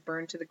lifespan and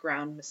burned to the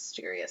ground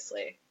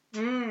mysteriously.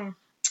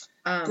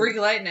 Greek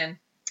lightning.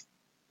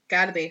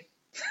 Gotta be.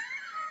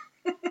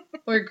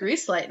 Or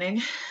grease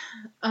lightning.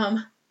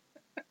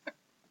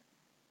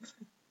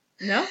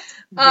 No?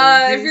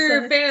 If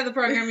you're a fan of the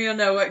program, you'll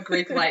know what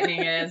Greek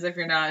lightning is. If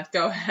you're not,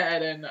 go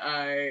ahead and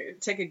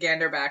take a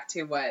gander back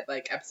to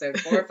episode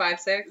 4, 5,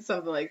 6?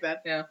 Something like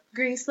that. Yeah.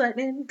 Grease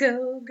lightning,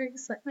 go,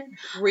 grease lightning.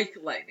 Greek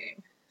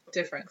lightning.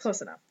 Different.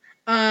 Close enough.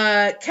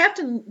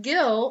 Captain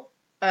Gill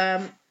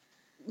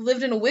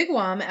lived in a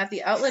wigwam at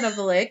the outlet of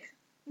the Lake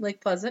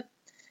Pleasant.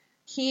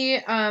 He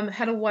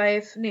had a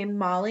wife named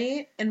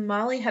Molly, and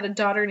Molly had a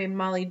daughter named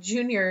Molly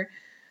Jr.,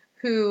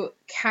 who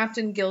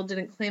Captain Gill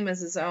didn't claim as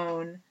his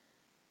own.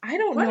 I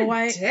don't know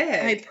why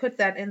I put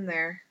that in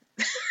there.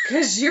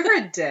 Because you're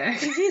a dick.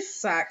 He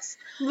sucks.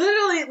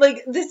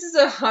 Literally, this is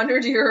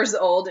 100 years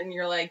old, and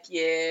you're like,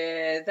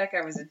 yeah, that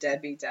guy was a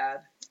deadbeat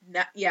dad.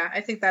 No, yeah, I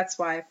think that's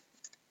why.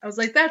 I was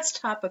like, that's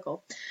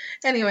topical.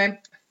 Anyway.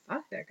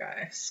 Fuck that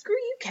guy. Screw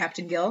you,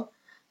 Captain Gill.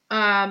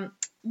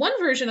 One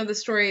version of the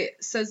story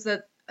says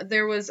that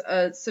there was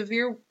a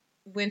severe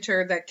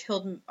winter that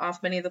killed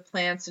off many of the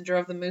plants and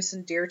drove the moose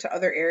and deer to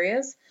other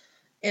areas.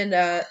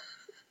 And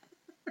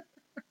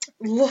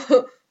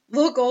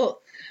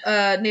local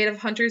native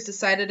hunters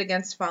decided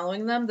against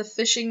following them. The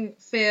fishing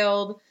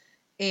failed,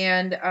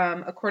 and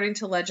according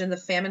to legend, the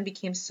famine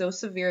became so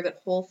severe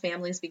that whole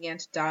families began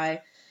to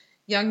die.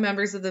 Young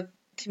members of the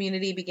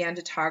community began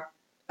to talk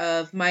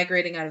of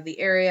migrating out of the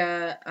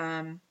area,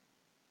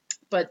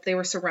 but they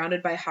were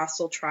surrounded by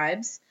hostile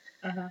tribes.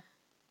 Uh-huh.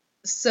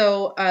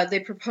 So they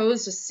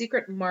proposed a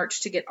secret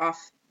march to get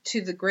off to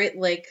the Great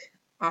Lake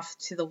off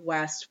to the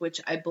west,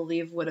 which I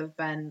believe would have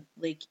been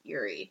Lake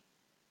Erie.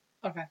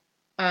 Okay.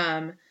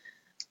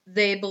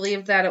 They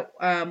believed that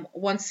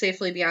once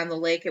safely beyond the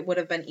lake, it would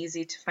have been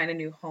easy to find a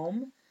new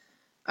home.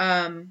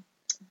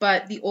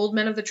 But the old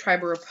men of the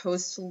tribe were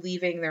opposed to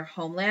leaving their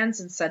homelands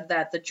and said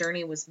that the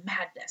journey was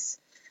madness.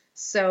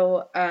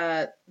 So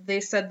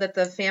they said that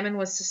the famine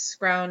was to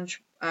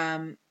scrounge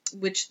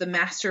which the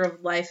master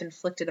of life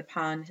inflicted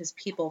upon his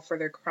people for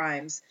their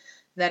crimes,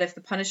 that if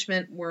the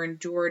punishment were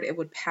endured, it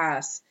would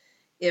pass.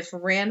 If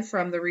ran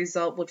from, the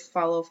result would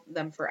follow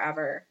them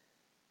forever.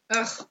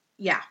 Ugh.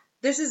 Yeah.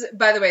 This is,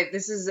 by the way,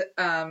 this is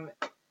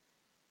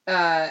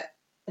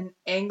an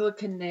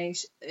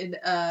Anglicanation,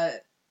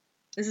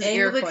 This is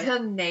Iroquois.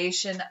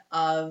 Anglicanation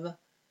of,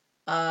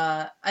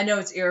 I know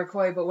it's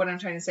Iroquois, but what I'm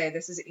trying to say,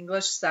 this is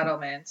English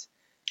settlement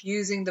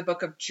using the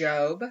Book of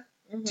Job.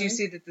 Mhm. Do you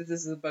see that this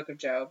is the Book of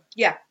Job?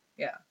 Yeah.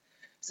 Yeah.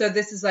 So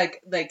this is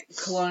like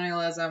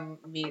colonialism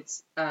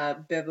meets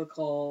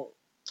biblical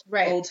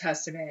Right. Old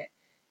Testament,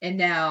 and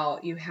now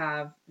you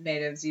have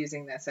natives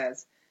using this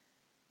as,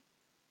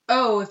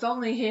 oh, if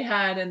only he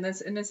had in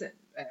this innocent.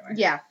 Anyway.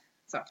 Yeah.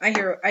 So I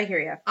hear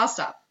you. I'll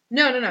stop.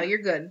 No, you're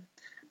good.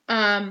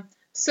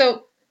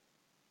 So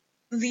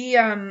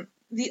the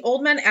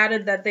old men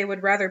added that they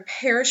would rather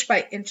perish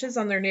by inches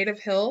on their native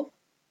hill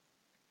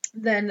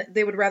than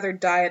they would rather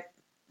die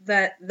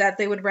that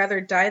they would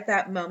rather die at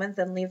that moment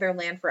than leave their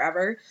land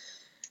forever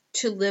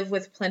to live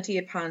with plenty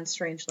upon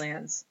strange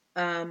lands.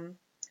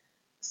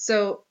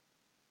 So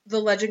the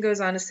legend goes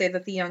on to say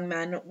that the young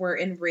men were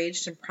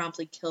enraged and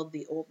promptly killed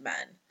the old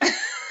men.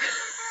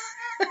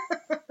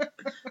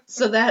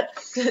 So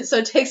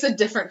it takes a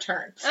different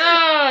turn.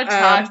 Oh,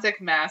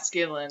 toxic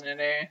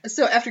masculinity.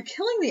 So after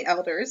killing the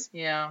elders,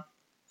 Yeah.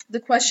 the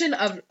question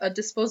of a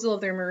disposal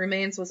of their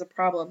remains was a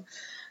problem.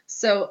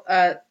 So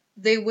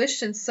they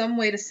wished in some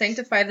way to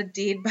sanctify the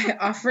deed by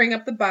offering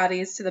up the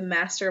bodies to the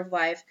master of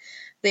life.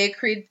 They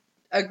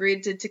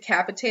agreed to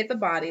decapitate the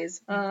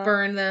bodies,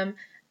 burn them,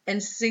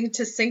 and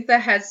sink the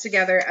heads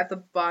together at the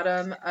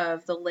bottom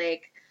of the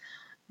lake.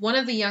 One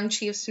of the young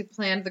chiefs who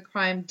planned the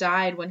crime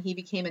died when he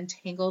became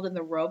entangled in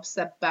the ropes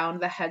that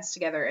bound the heads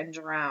together and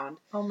drowned.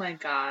 Oh my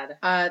God.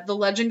 The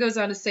legend goes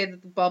on to say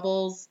that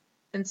bubbles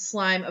and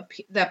slime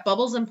appeared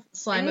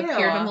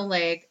in the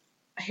lake,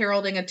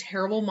 heralding a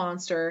terrible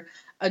monster,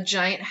 a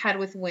giant head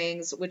with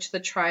wings, which the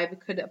tribe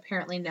could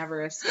apparently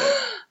never escape.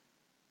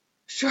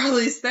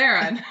 Charlize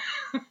Theron.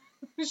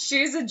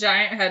 She's a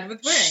giant head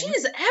with wings.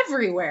 She's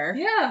everywhere.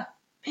 Yeah.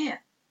 Man,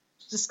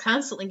 just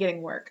constantly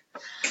getting work.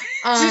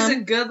 She's a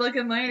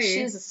good-looking lady.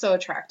 She's so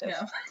attractive.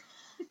 Yeah.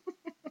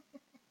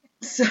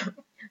 So,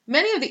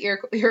 many of the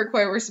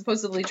Iroquois were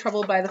supposedly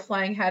troubled by the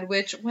flying head,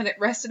 which, when it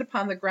rested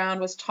upon the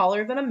ground, was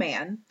taller than a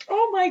man.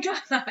 Oh my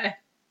God.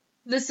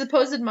 The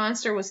supposed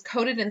monster was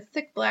coated in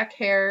thick black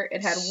hair.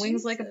 It had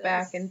wings like a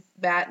bat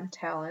and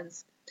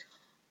talons.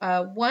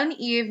 One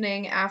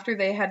evening, after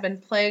they had been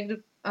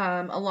plagued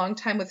a long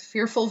time with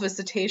fearful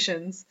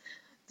visitations,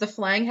 the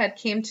flying head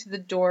came to the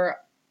door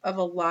of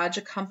a lodge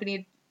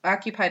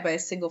occupied by a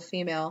single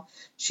female.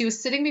 She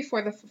was sitting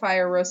before the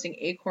fire roasting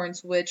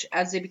acorns, which,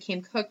 as they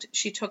became cooked,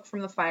 she took from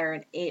the fire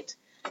and ate.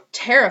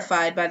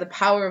 Terrified by the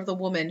power of the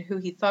woman, who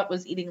he thought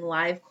was eating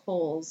live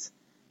coals,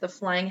 the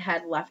flying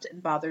head left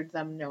and bothered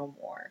them no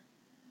more.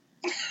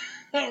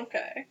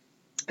 Okay.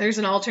 There's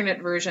an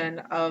alternate version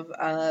of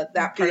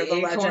that part of the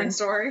acorn legend.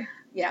 Story?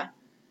 Yeah.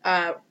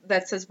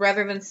 That says,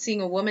 rather than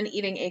seeing a woman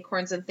eating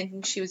acorns and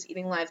thinking she was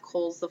eating live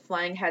coals, the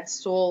flying head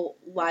stole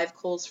live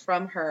coals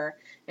from her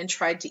and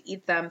tried to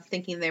eat them,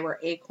 thinking they were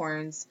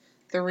acorns.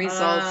 The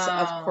results,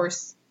 of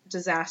course,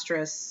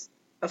 disastrous,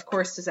 and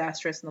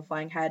the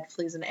flying head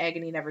flees in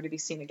agony, never to be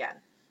seen again.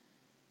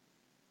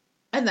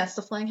 And that's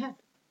the flying head.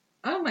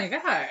 Oh my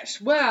gosh.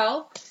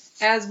 Well,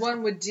 as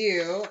one would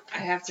do, I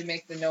have to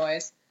make the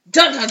noise.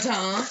 Dun dun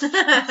dun!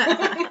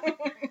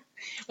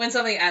 When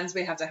something ends,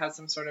 we have to have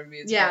some sort of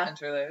musical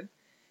interlude.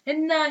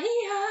 And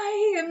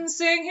I am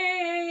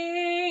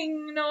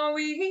singing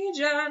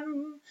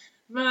Norwegian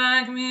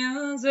rock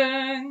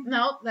music.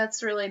 No,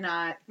 that's really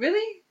not.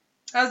 Really?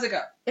 How's it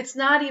go? It's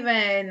not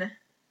even...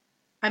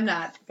 I'm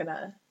not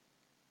gonna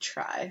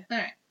try.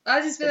 Alright.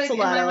 I just feel like in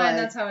my mind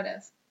that's how it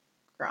is.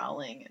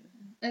 Growling.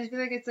 I feel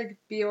like it's like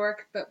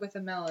Bjork, but with a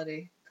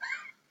melody.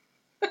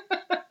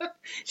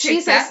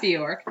 She's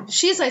Bjork.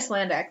 She's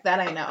Icelandic, that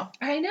I know.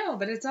 I know,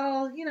 but it's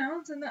all,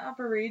 it's in the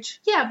upper reach.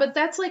 Yeah, but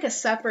that's like a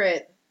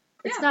separate...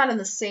 It's not in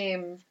the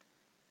same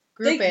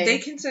grouping. They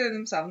consider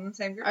themselves in the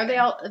same group. Are they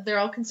all... They're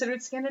all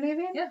considered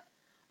Scandinavian? Yeah.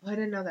 Oh, I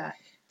didn't know that.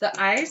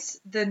 The Ice,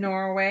 the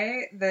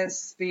Norway, the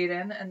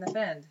Sweden, and the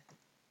Finn.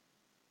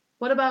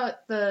 What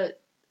about the...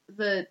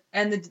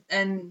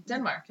 And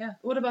Denmark, yeah.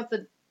 What about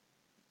the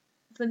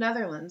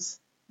Netherlands?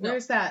 No.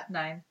 Where's that?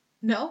 9.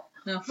 No?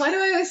 No. Why do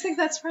I always think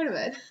that's part of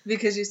it?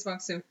 Because you spoke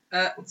soon.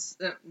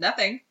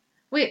 Nothing.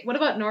 Wait, what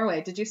about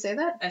Norway? Did you say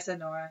that? I said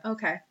Norway.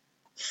 Okay.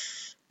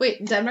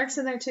 Wait, Denmark's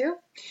in there too?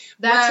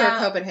 That's where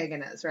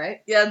Copenhagen is,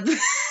 right? Yeah.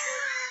 This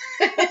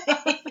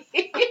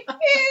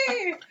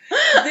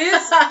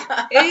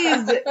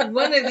is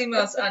one of the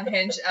most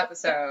unhinged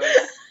episodes.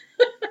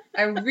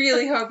 I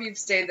really hope you've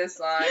stayed this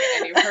long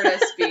and you've heard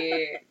us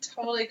be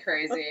totally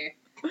crazy.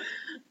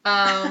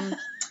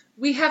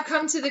 We have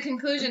come to the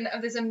conclusion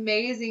of this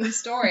amazing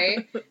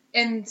story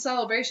in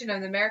celebration of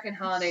the American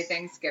holiday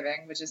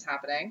Thanksgiving, which is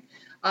happening.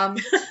 Go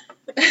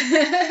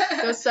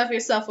stuff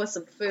yourself with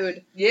some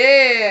food.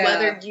 Yeah.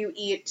 Whether you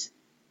eat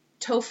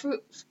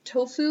tofu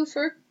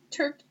for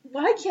turkey.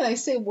 Why can't I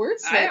say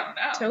words? I don't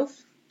know.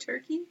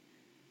 Turkey?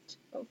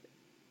 Tofu.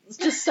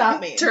 Just stop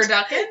me.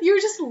 Turducken? You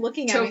were just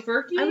looking at me.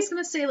 Tofurkey? I was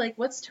going to say,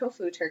 what's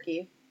tofu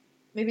turkey?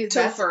 Maybe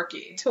that's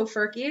Tofurkey.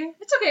 Tofurkey.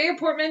 It's okay. Your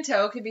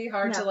portmanteau could be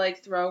hard to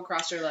like throw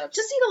across your lips.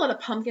 Just eat a lot of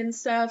pumpkin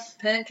stuff.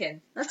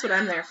 Pumpkin. That's what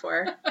I'm there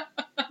for.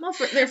 I'm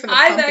there for the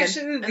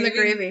pumpkin and the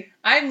gravy.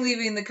 I'm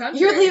leaving the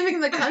country. You're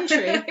leaving the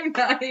country. I'm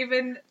not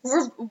even.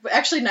 We're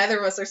actually neither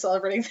of us are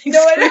celebrating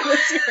Thanksgiving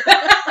this year.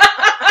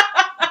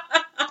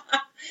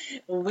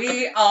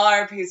 We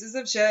are pieces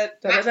of shit.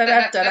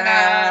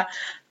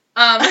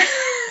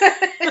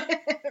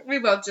 We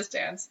both just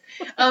dance.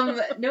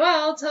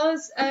 Noelle, tell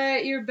us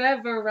your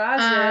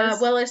beverages.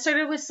 Well, I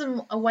started with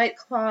a White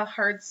Claw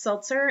hard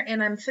seltzer,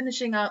 and I'm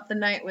finishing out the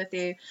night with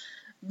a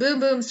Boom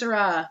Boom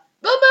Syrah.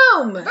 Boom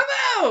Boom! Boom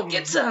Boom!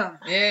 Get some!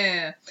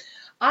 Yeah.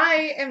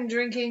 I am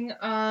drinking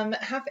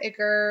Half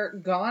Acre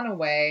Gone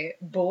Away.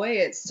 Boy,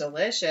 it's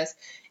delicious.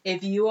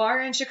 If you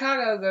are in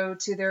Chicago, go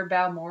to their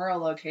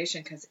Balmoral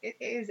location because it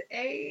is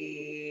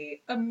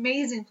a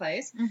amazing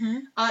place. Mm-hmm.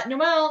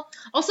 Noelle,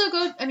 also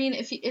go. I mean,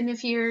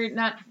 if you're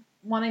not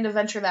wanting to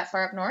venture that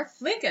far up north,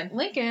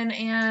 Lincoln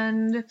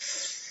and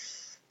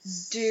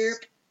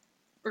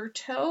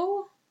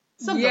Berteau.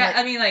 Yeah,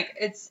 I mean, like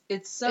it's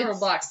several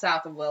blocks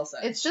south of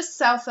Wilson. It's just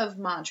south of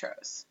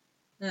Montrose.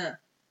 Yeah.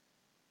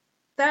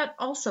 That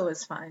also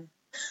is fine.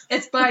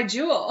 It's by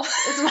Jewel.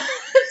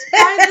 It's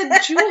by the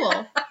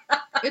Jewel.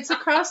 It's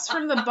across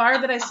from the bar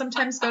that I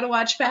sometimes go to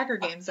watch Packer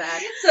games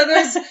at. So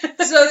there's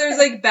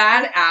like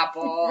Bad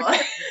Apple.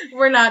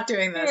 We're not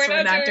doing this.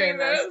 We're not doing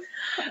this.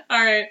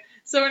 All right.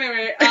 So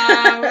anyway,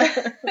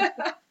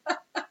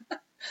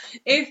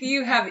 if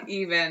you have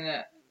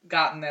even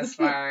gotten this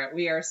far,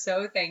 we are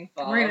so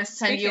thankful. We're gonna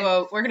send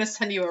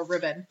you a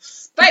ribbon.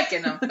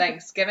 Speaking of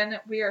Thanksgiving,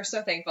 we are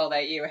so thankful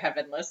that you have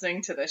been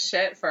listening to this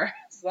shit for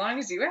as long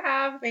as you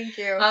have. Thank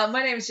you.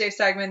 My name is Jay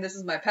Stegman. This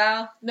is my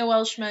pal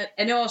Noelle Schmidt.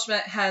 And Noelle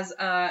Schmidt has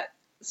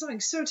something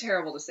so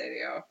terrible to say to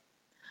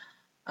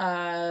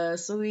you.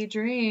 Sweet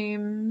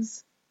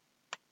dreams.